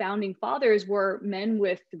these founding fathers were men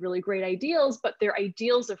with really great ideals, but their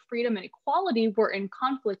ideals of freedom and equality were in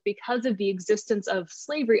conflict because of the existence of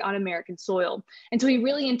slavery on American soil. And so he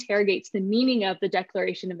really interrogates the meaning of the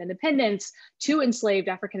Declaration of Independence to enslaved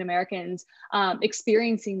African Americans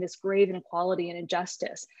experiencing this grave inequality and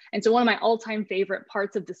injustice. And so one of my all-time favorite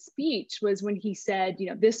parts of the speech was when he said,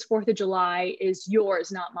 this 4th of July is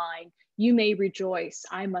yours, not mine. You may rejoice,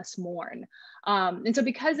 I must mourn. And so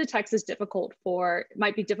because the text is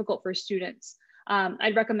might be difficult for students,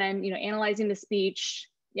 I'd recommend, analyzing the speech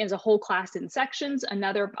as a whole class in sections.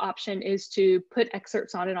 Another option is to put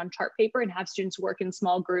excerpts on it on chart paper and have students work in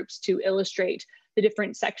small groups to illustrate the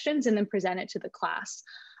different sections and then present it to the class.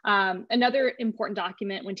 Another important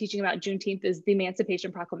document when teaching about Juneteenth is the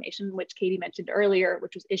Emancipation Proclamation, which Katie mentioned earlier,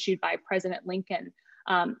 which was issued by President Lincoln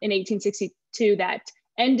in 1862, that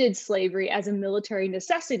ended slavery as a military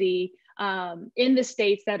necessity in the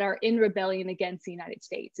states that are in rebellion against the United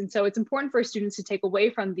States. And so it's important for students to take away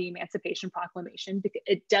from the Emancipation Proclamation because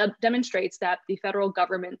it demonstrates that the federal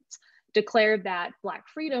government declared that Black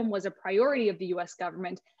freedom was a priority of the US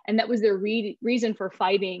government, and that was their reason for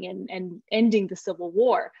fighting and ending the Civil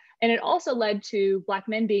War. And it also led to Black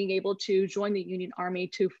men being able to join the Union Army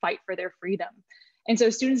to fight for their freedom. And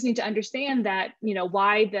so students need to understand that,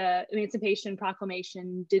 why the Emancipation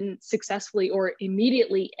Proclamation didn't successfully or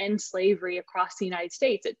immediately end slavery across the United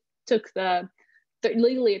States. It took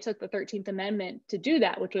legally it took the 13th Amendment to do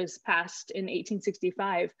that, which was passed in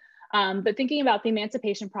 1865. But thinking about the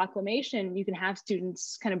Emancipation Proclamation, you can have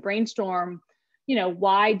students kind of brainstorm,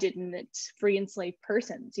 why didn't it free enslaved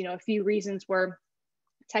persons? A few reasons were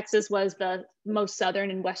Texas was the most southern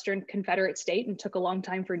and western Confederate state and took a long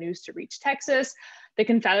time for news to reach Texas. The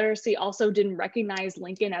Confederacy also didn't recognize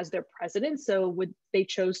Lincoln as their president, so they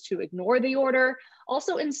chose to ignore the order.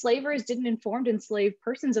 Also, enslavers didn't inform enslaved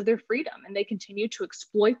persons of their freedom, and they continued to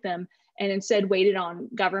exploit them and instead waited on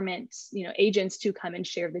government agents to come and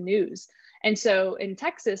share the news. And so in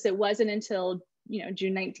Texas, it wasn't until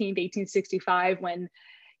June 19th, 1865, when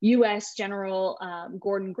U.S. General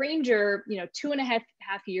Gordon Granger, 2.5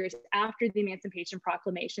 years after the Emancipation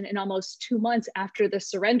Proclamation and almost 2 months after the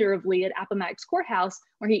surrender of Lee at Appomattox Courthouse,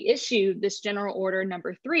 where he issued this General Order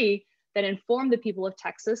number 3 that informed the people of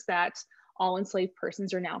Texas that all enslaved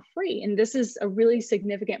persons are now free. And this is a really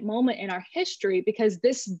significant moment in our history because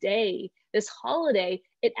this day, this holiday,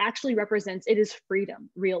 it actually represents, it is freedom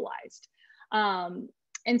realized.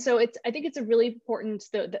 And so I think it's a really important,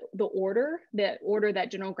 the order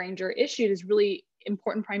that General Granger issued is really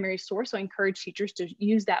important primary source. So I encourage teachers to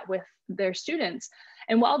use that with their students.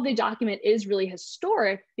 And while the document is really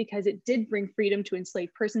historic because it did bring freedom to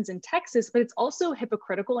enslaved persons in Texas, but it's also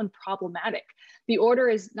hypocritical and problematic. The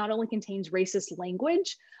order not only contains racist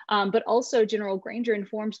language, but also General Granger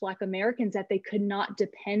informs Black Americans that they could not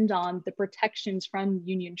depend on the protections from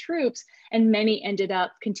Union troops, and many ended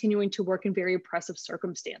up continuing to work in very oppressive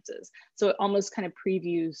circumstances. So it almost kind of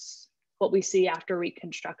previews what we see after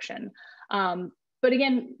Reconstruction. But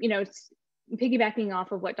again, piggybacking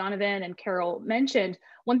off of what Dawnavyn and Carole mentioned,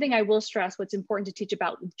 one thing I will stress, what's important to teach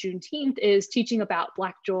about Juneteenth is teaching about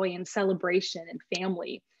Black joy and celebration and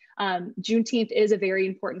family. Juneteenth is a very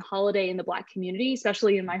important holiday in the Black community,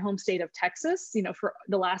 especially in my home state of Texas, for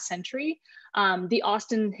the last century. The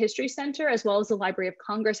Austin History Center, as well as the Library of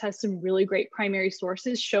Congress, has some really great primary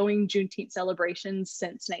sources showing Juneteenth celebrations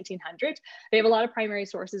since 1900. They have a lot of primary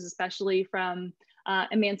sources, especially from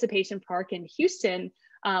Emancipation Park in Houston,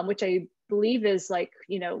 which I believe is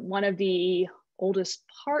one of the oldest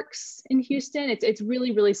parks in Houston. It's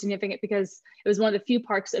really, really significant because it was one of the few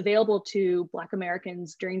parks available to Black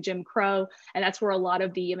Americans during Jim Crow. And that's where a lot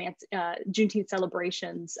of the Juneteenth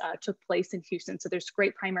celebrations took place in Houston. So there's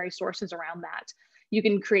great primary sources around that. You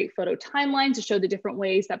can create photo timelines to show the different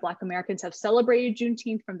ways that Black Americans have celebrated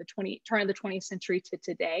Juneteenth from the turn of the 20th century to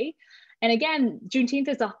today. And again, Juneteenth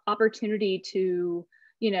is an opportunity to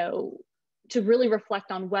really reflect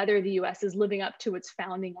on whether the US is living up to its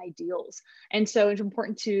founding ideals. And so it's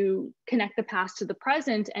important to connect the past to the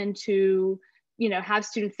present and to, have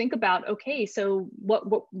students think about, okay, so what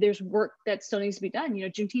there's work that still needs to be done.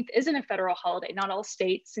 Juneteenth isn't a federal holiday. Not all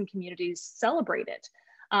states and communities celebrate it.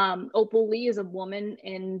 Opal Lee is a woman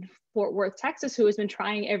in Fort Worth, Texas, who has been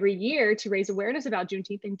trying every year to raise awareness about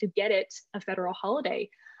Juneteenth and to get it a federal holiday.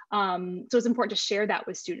 So it's important to share that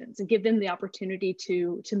with students and give them the opportunity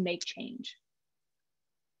to make change.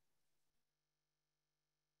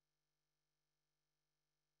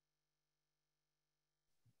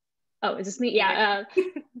 Oh, is this me? Yeah.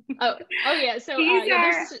 Oh yeah. So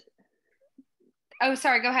oh,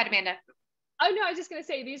 sorry. Go ahead, Amanda. Oh no, I was just going to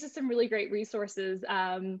say these are some really great resources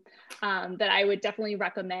that I would definitely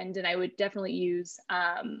recommend, and I would definitely use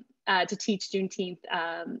to teach Juneteenth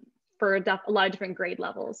for a lot of different grade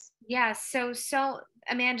levels. Yeah. So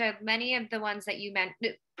Amanda, many of the ones that you meant,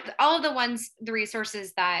 all of the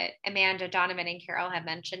resources that Amanda, Dawnavyn, and Carole have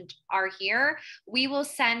mentioned are here. We will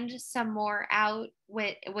send some more out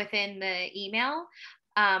within the email.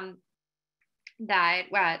 That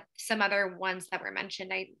some other ones that were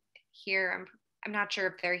mentioned I'm not sure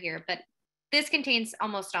if they're here, but this contains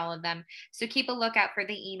almost all of them. So keep a lookout for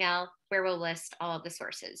the email where we'll list all of the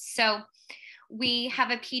sources. So we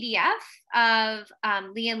have a PDF of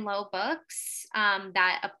Lee and Low books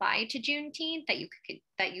that apply to Juneteenth that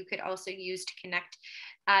you could also use to connect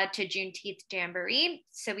to Juneteenth Jamboree.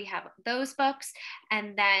 So we have those books,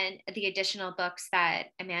 and then the additional books that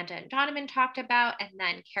Amanda and Dawnavyn talked about, and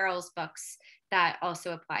then Carole's books that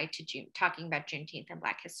also apply to talking about Juneteenth and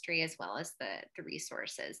Black history, as well as the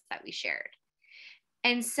resources that we shared.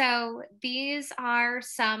 And so these are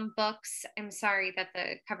some books. I'm sorry that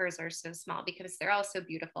the covers are so small because they're all so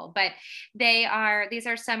beautiful, but these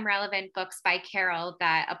are some relevant books by Carole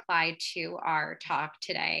that apply to our talk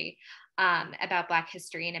today about Black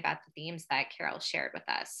history and about the themes that Carole shared with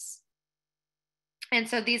us. And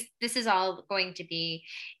so this is all going to be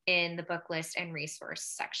in the book list and resource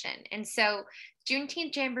section. And so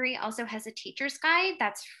Juneteenth Jamboree also has a teacher's guide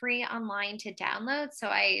that's free online to download. So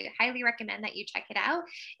I highly recommend that you check it out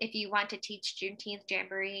if you want to teach Juneteenth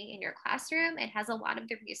Jamboree in your classroom. It has a lot of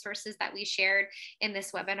the resources that we shared in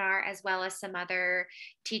this webinar, as well as some other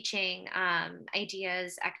teaching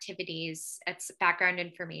ideas, activities, background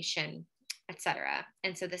information, etc.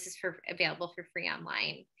 And so this is available for free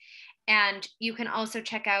online. And you can also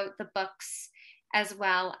check out the books as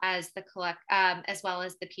well as the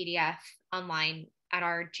PDF online at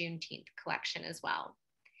our Juneteenth collection as well.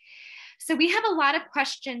 So we have a lot of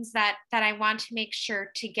questions that I want to make sure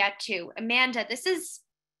to get to. Amanda, this is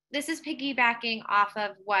piggybacking off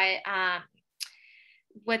of what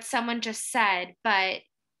someone just said, but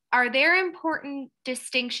are there important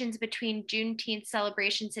distinctions between Juneteenth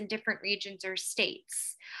celebrations in different regions or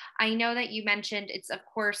states? I know that you mentioned it's of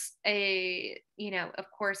course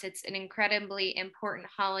it's an incredibly important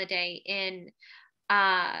holiday in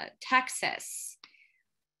Texas.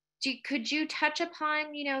 Could you touch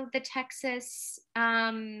upon, the Texas,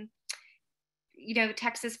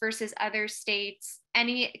 Texas versus other states?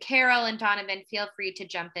 Carole and Dawnavyn, feel free to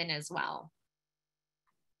jump in as well.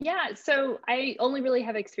 Yeah, so I only really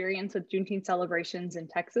have experience with Juneteenth celebrations in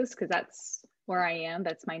Texas because that's where I am,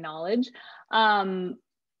 that's my knowledge. And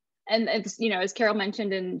it's, as Carole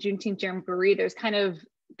mentioned in Juneteenth Jamboree, there's kind of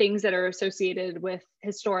things that are associated with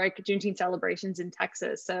historic Juneteenth celebrations in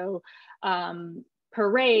Texas. So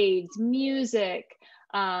parades, music,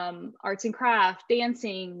 arts and craft,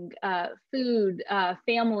 dancing, food,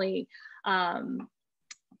 family,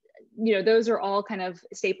 those are all kind of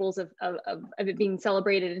staples of it being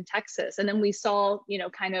celebrated in Texas. And then we saw,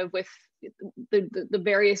 kind of with the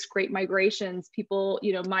various great migrations, people,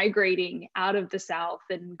 migrating out of the South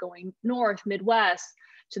and going north, Midwest,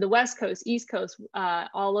 to the West Coast, East Coast,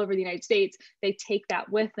 all over the United States, they take that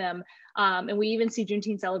with them. And we even see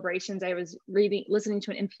Juneteenth celebrations. I was listening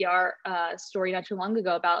to an NPR story not too long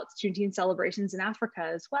ago about Juneteenth celebrations in Africa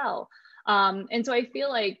as well. And so I feel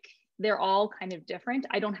like they're all kind of different.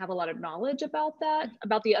 I don't have a lot of knowledge about that,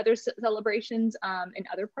 about the other celebrations in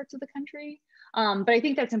other parts of the country. But I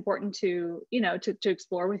think that's important to, to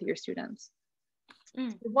explore with your students.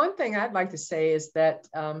 One thing I'd like to say is that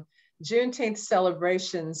Juneteenth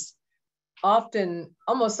celebrations often,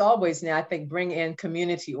 almost always now, I think, bring in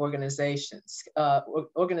community organizations,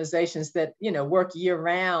 organizations that, work year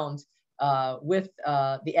round with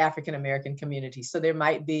the African-American community. So there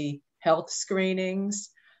might be health screenings,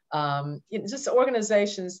 just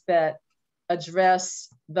organizations that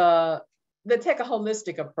address that take a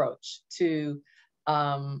holistic approach to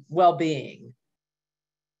well-being.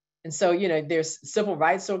 And so, there's civil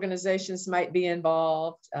rights organizations might be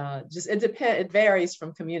involved. It varies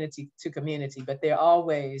from community to community, but there are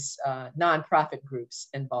always nonprofit groups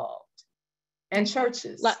involved and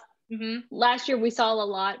churches. Last year, we saw a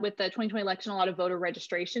lot with the 2020 election, a lot of voter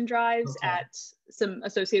registration drives at some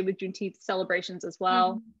associated with Juneteenth celebrations as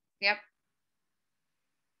well. Yep.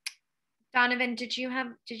 Dawnavyn, did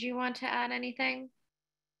you want to add anything?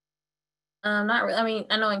 Not really. I mean,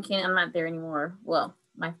 I know in Kansas, I'm not there anymore. Well,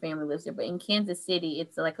 my family lives there, but in Kansas City,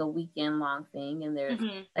 it's like a weekend long thing. And there's,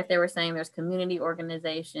 like they were saying, there's community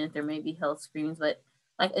organizations, there may be health screenings, but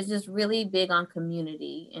like, it's just really big on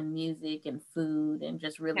community and music and food and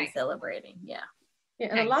just really celebrating. Yeah.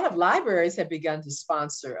 And a lot of libraries have begun to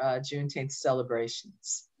sponsor Juneteenth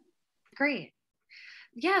celebrations. Great.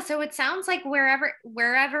 Yeah, so it sounds like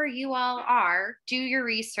wherever you all are, do your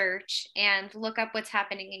research and look up what's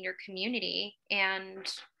happening in your community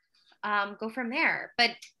and go from there.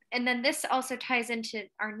 And then this also ties into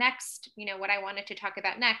our next, what I wanted to talk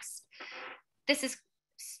about next. This is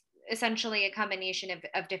essentially a combination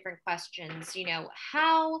of different questions.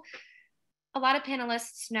 How a lot of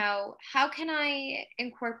panelists know, how can I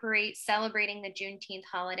incorporate celebrating the Juneteenth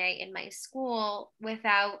holiday in my school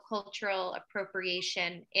without cultural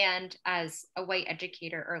appropriation and as a white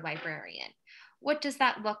educator or librarian? What does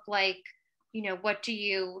that look like? What do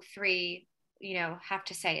you three, have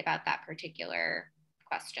to say about that particular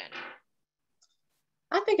question?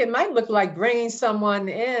 I think it might look like bringing someone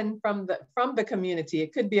in from the community.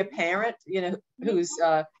 It could be a parent, who's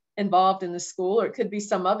involved in the school, or it could be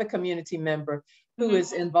some other community member who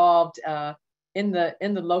is involved in the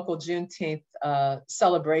local Juneteenth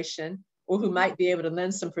celebration, or who might be able to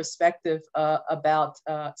lend some perspective about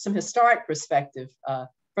some historic perspective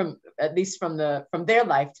from their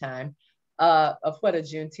lifetime of what a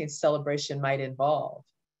Juneteenth celebration might involve.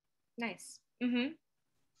 Nice.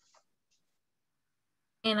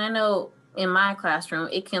 And I know in my classroom,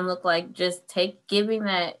 it can look like just giving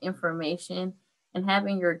that information and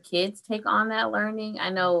having your kids take on that learning. I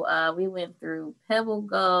know we went through Pebble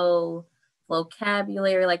Go,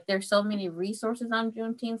 vocabulary, like there's so many resources on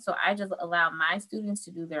Juneteenth. So I just allow my students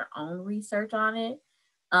to do their own research on it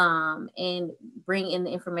and bring in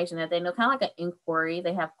the information that they know, kind of like an inquiry.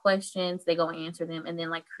 They have questions, they go answer them, and then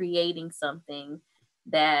like creating something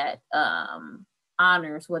that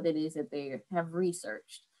honors what it is that they have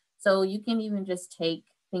researched. So you can even just take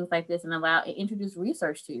things like this and introduce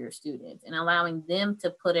research to your students and allowing them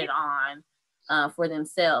to put it on for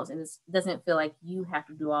themselves. And it doesn't feel like you have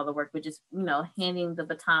to do all the work, but just, handing the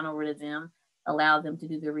baton over to them, allow them to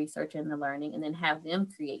do the research and the learning, and then have them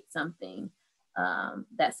create something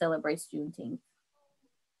that celebrates Juneteenth.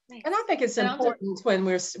 And I think it's important when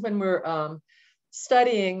we're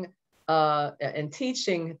studying and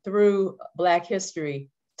teaching through Black history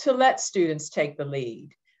to let students take the lead,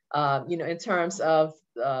 in terms of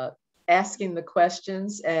asking the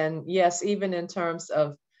questions, and yes, even in terms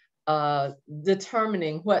of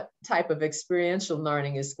determining what type of experiential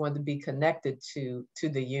learning is going to be connected to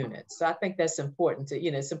the unit. So I think that's important to,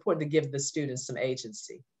 it's important to give the students some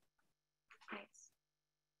agency. Nice.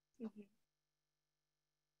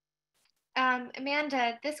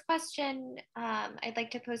 Amanda, this question I'd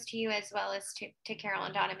like to pose to you as well as to Carole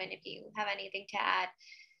and Dawnavyn, if you have anything to add.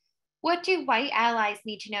 What do white allies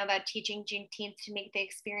need to know about teaching Juneteenth to make the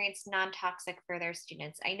experience non-toxic for their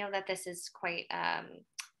students? I know that this is quite a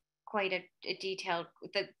detailed,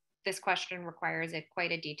 this question requires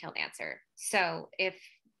quite a detailed answer. So if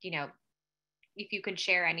you could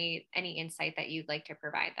share any insight that you'd like to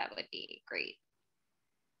provide, that would be great.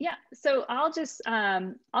 Yeah, so I'll just,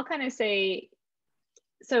 I'll kind of say,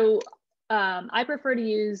 so I prefer to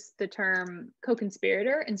use the term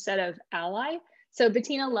co-conspirator instead of ally. So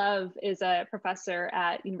Bettina Love is a professor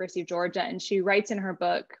at University of Georgia, and she writes in her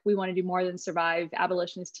book, We Want to Do More Than Survive,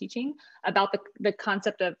 Abolitionist Teaching, about the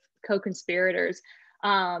concept of co-conspirators.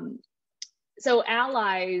 So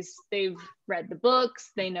allies, they've read the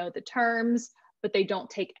books, they know the terms, but they don't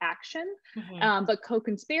take action. Mm-hmm. But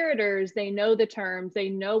co-conspirators, they know the terms, they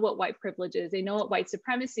know what white privilege is, they know what white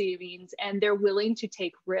supremacy means, and they're willing to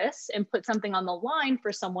take risks and put something on the line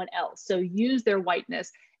for someone else. So use their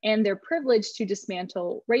whiteness and their privilege to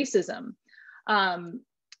dismantle racism.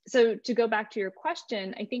 So to go back to your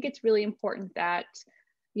question, I think it's really important that,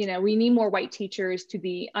 we need more white teachers to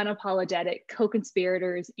be unapologetic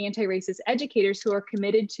co-conspirators, anti-racist educators who are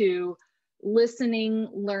committed to listening,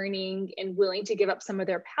 learning, and willing to give up some of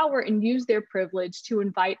their power and use their privilege to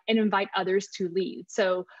invite others to lead.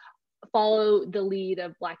 So follow the lead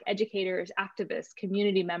of Black educators, activists,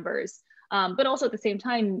 community members, but also at the same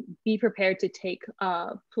time, be prepared to take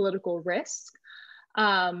political risk.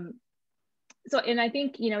 And I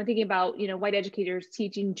think, thinking about, white educators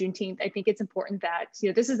teaching Juneteenth, I think it's important that,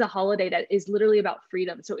 this is a holiday that is literally about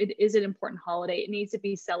freedom. So it is an important holiday. It needs to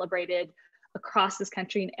be celebrated across this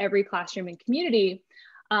country in every classroom and community.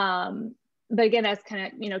 But again, as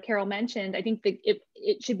kind of, Carole mentioned, I think that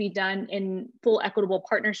it should be done in full equitable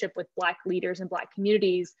partnership with Black leaders and Black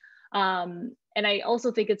communities. And I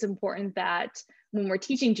also think it's important that when we're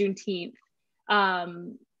teaching Juneteenth,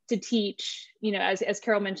 to teach, as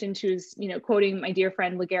Carole mentioned, she was, quoting my dear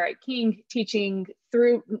friend LaGarrett King, teaching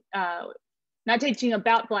through, not teaching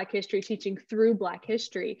about Black history, teaching through Black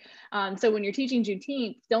history. So when you're teaching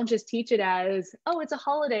Juneteenth, don't just teach it as, oh, it's a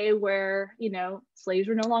holiday where, slaves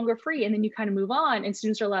were no longer free. And then you kind of move on and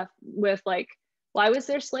students are left with like, why was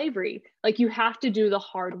there slavery? Like, you have to do the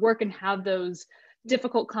hard work and have those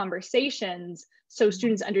difficult conversations so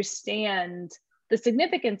students understand the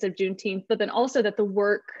significance of Juneteenth, but then also that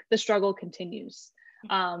the struggle continues.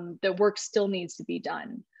 The work still needs to be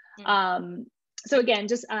done. So again,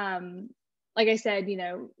 just like I said,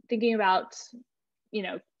 thinking about,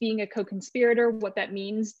 being a co-conspirator, what that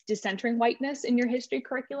means, decentering whiteness in your history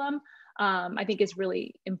curriculum, I think is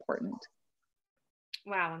really important.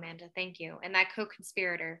 Wow, Amanda, thank you. And that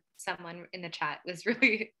co-conspirator, someone in the chat was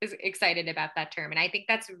really excited about that term. And I think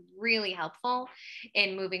that's really helpful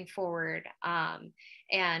in moving forward.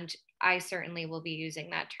 And I certainly will be using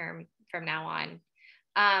that term from now on.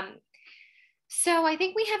 So I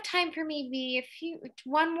think we have time for maybe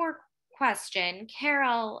one more question.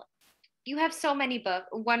 Carole, you have so many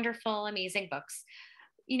wonderful, amazing books.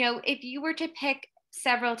 If you were to pick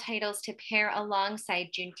several titles to pair alongside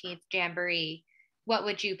Juneteenth Jamboree, what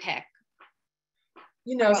would you pick?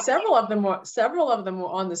 Several of them were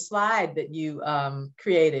on the slide that you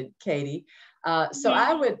created, Katie. So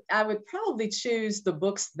I would probably choose the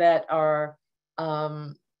books that are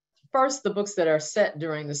first, the books that are set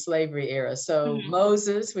during the slavery era. So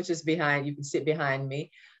Moses, which is behind, you can see it behind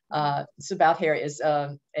me. It's about Harriet. Is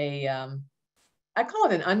I call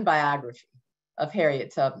it an unbiography of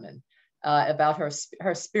Harriet Tubman, about her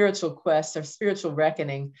spiritual quest, her spiritual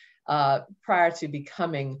reckoning prior to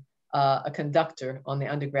becoming a conductor on the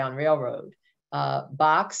Underground Railroad.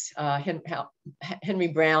 Box, Henry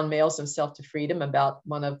Brown mails himself to freedom, about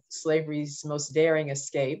one of slavery's most daring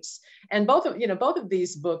escapes. And both of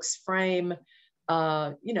these books frame,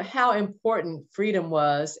 how important freedom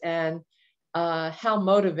was and how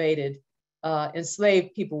motivated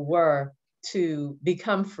enslaved people were to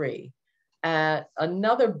become free.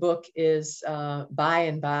 Another book is By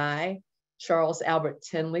and By, Charles Albert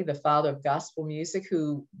Tindley, the father of gospel music,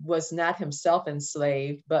 who was not himself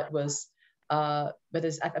enslaved, but was, I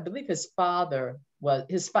believe his father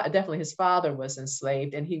was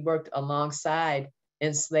enslaved, and he worked alongside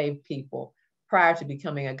enslaved people prior to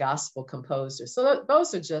becoming a gospel composer. So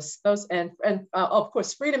those are just those, and of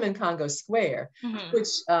course, Freedom in Congo Square, which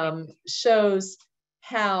shows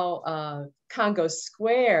how Congo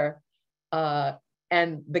Square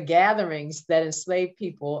and the gatherings that enslaved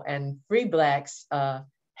people and free Blacks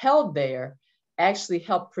held there actually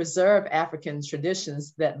helped preserve African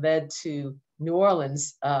traditions that led to New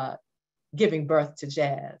Orleans giving birth to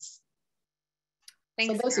jazz.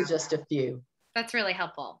 Thanks, so those Carole. are just a few. That's really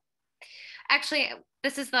helpful. Actually,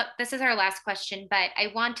 this is our last question, but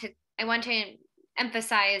I want to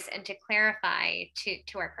emphasize and to clarify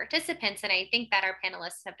to our participants, and I think that our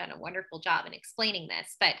panelists have done a wonderful job in explaining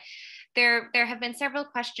this, but there have been several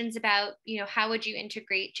questions about, how would you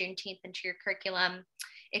integrate Juneteenth into your curriculum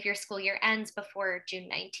if your school year ends before June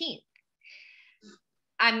 19th?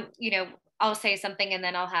 I'll say something and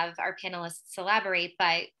then I'll have our panelists elaborate,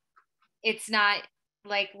 but it's not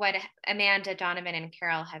like what Amanda, Dawnavyn, and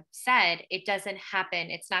Carole have said. It doesn't happen.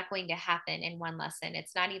 It's not going to happen in one lesson.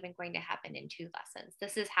 It's not even going to happen in 2 lessons.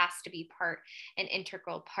 This has to be an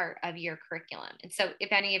integral part of your curriculum. And so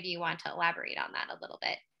if any of you want to elaborate on that a little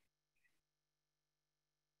bit.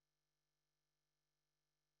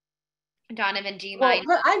 Dawnavyn, do you mind?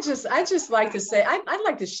 Well, I just like to say, I'd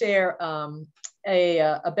like to share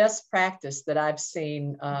a best practice that I've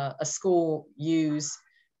seen a school use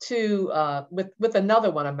with another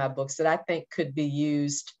one of my books that I think could be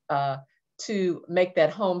used to make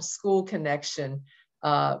that homeschool connection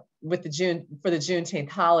for the Juneteenth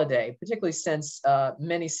holiday, particularly since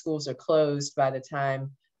many schools are closed by the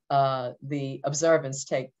time the observance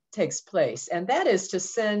takes place, and that is to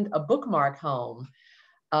send a bookmark home.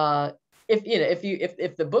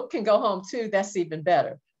 If the book can go home too, that's even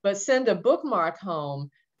better. But send a bookmark home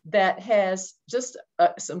that has just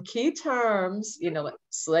some key terms, like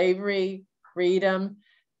slavery, freedom.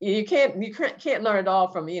 You can't learn it all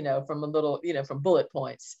from from a little from bullet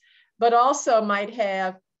points, but also might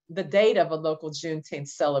have the date of a local Juneteenth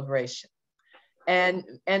celebration, and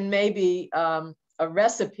maybe a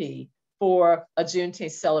recipe for a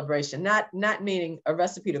Juneteenth celebration. Not meaning a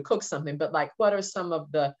recipe to cook something, but like what are some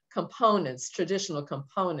of the traditional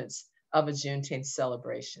components of a Juneteenth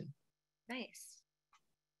celebration. Nice.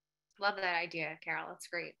 Love that idea, Carole. That's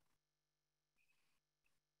great.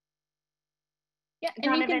 Yeah,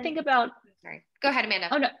 and you can think about. Sorry, go ahead, Amanda.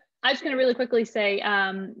 Oh no, I was just going to really quickly say,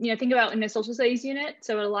 think about in a social studies unit.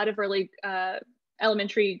 So a lot of early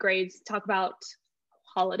elementary grades talk about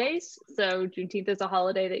holidays. So Juneteenth is a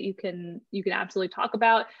holiday that you can absolutely talk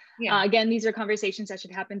about. Yeah. Again, these are conversations that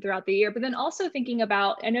should happen throughout the year, but then also thinking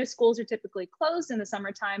about, I know schools are typically closed in the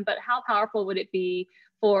summertime, but how powerful would it be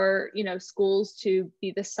for, schools to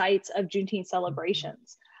be the sites of Juneteenth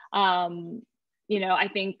celebrations? I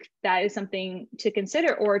think that is something to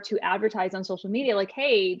consider, or to advertise on social media, like,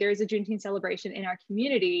 hey, there's a Juneteenth celebration in our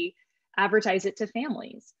community, advertise it to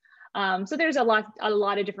families. So there's a lot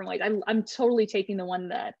of different ways. I'm totally taking the one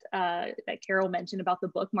that Carole mentioned about the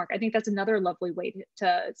bookmark. I think that's another lovely way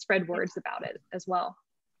to spread words about it as well.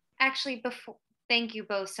 Actually, thank you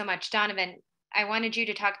both so much. Dawnavyn, I wanted you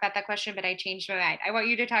to talk about that question, but I changed my mind. I want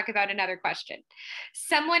you to talk about another question.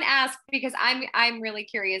 Someone asked, because I'm really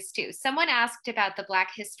curious too. Someone asked about the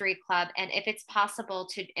Black History Club and if it's possible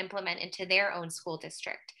to implement into their own school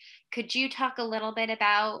district. Could you talk a little bit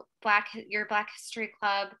about your Black History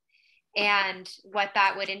Club and what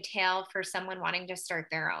that would entail for someone wanting to start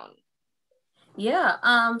their own? Yeah,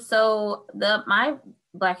 so my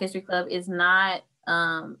Black History Club is not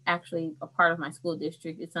actually a part of my school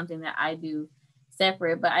district. It's something that I do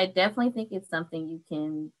separate, but I definitely think it's something you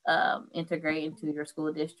can integrate into your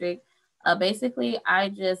school district. Basically, I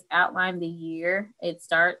just outlined the year. It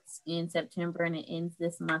starts in September and it ends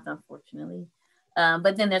this month, unfortunately.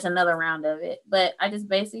 But then there's another round of it. But I just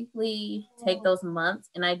basically take those months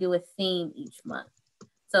and I do a theme each month.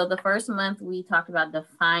 So the first month we talked about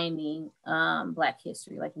defining Black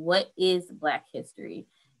history, like what is Black history?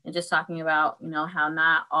 And just talking about, how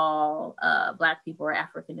not all Black people are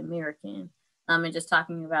African American, and just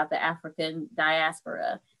talking about the African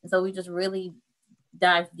diaspora. And so we just really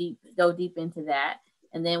go deep into that.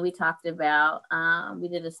 And then we talked about, we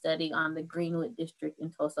did a study on the Greenwood district in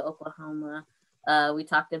Tulsa, Oklahoma. We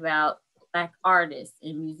talked about Black artists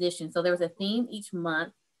and musicians. So there was a theme each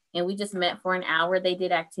month and we just met for an hour. They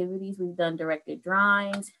did activities. We've done directed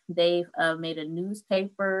drawings. They've made a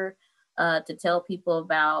newspaper to tell people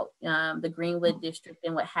about the Greenwood district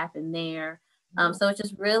and what happened there. So it's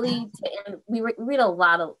just really, and we read a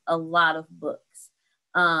lot of books.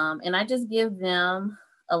 And I just give them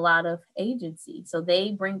a lot of agency. So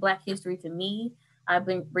they bring Black history to me. I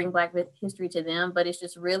bring Black history to them, but it's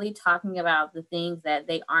just really talking about the things that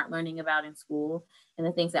they aren't learning about in school and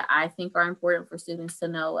the things that I think are important for students to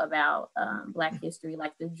know about Black history,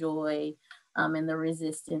 like the joy and the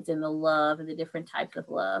resistance and the love and the different types of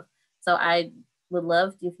love. So I would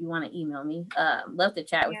love to, if you want to email me, love to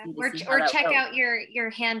chat with you to see how that check goes. out your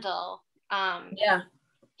handle. Yeah.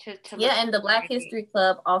 And the Black History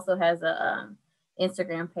Club also has a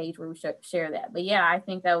Instagram page where we share that. But yeah, I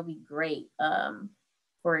think that would be great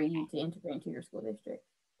for you to integrate into your school district.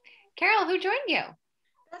 Carole, who joined you?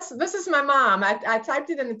 This is my mom. I typed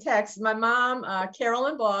it in the text. My mom,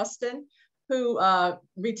 Carole Boston, who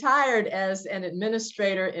retired as an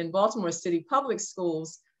administrator in Baltimore City Public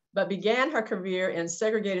Schools, but began her career in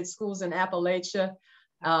segregated schools in Appalachia,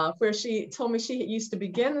 where she told me she used to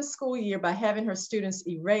begin the school year by having her students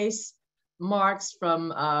erase marks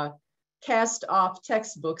from cast off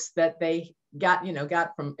textbooks that they got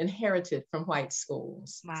from inherited from white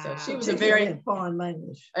schools. Wow. So she was a very foreign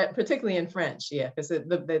language, particularly in French, yeah, because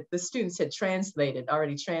the students had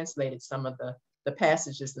already translated some of the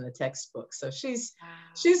passages in the textbook. So she's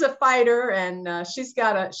a fighter, and she's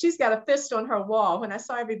got a fist on her wall. When I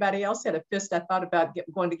saw everybody else had a fist, I thought about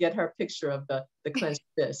going to get her a picture of the clenched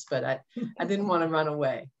fist, but I didn't want to run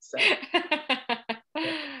away. So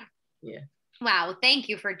yeah. Wow, thank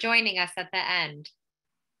you for joining us at the end.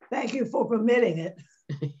 Thank you for permitting it.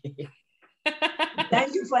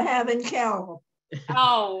 Thank you for having Carole.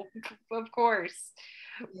 Oh, of course.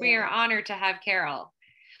 Yeah. We are honored to have Carole.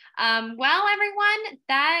 Well, everyone,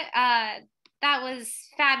 that was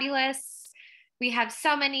fabulous. We have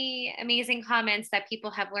so many amazing comments that people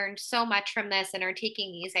have learned so much from this and are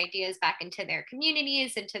taking these ideas back into their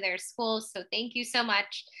communities, into their schools. So thank you so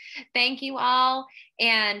much. Thank you all.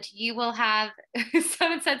 And you will have,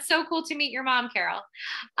 someone said, so cool to meet your mom, Carole.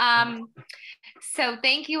 So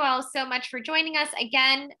thank you all so much for joining us.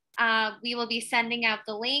 Again, we will be sending out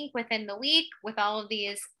the link within the week with all of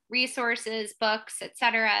these resources, books,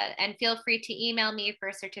 etc. And feel free to email me for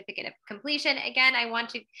a certificate of completion. Again, I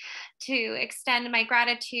want to extend my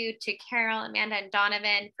gratitude to Carole, Amanda, and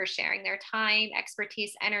Dawnavyn for sharing their time,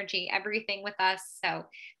 expertise, energy, everything with us. So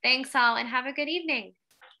thanks all, and have a good evening.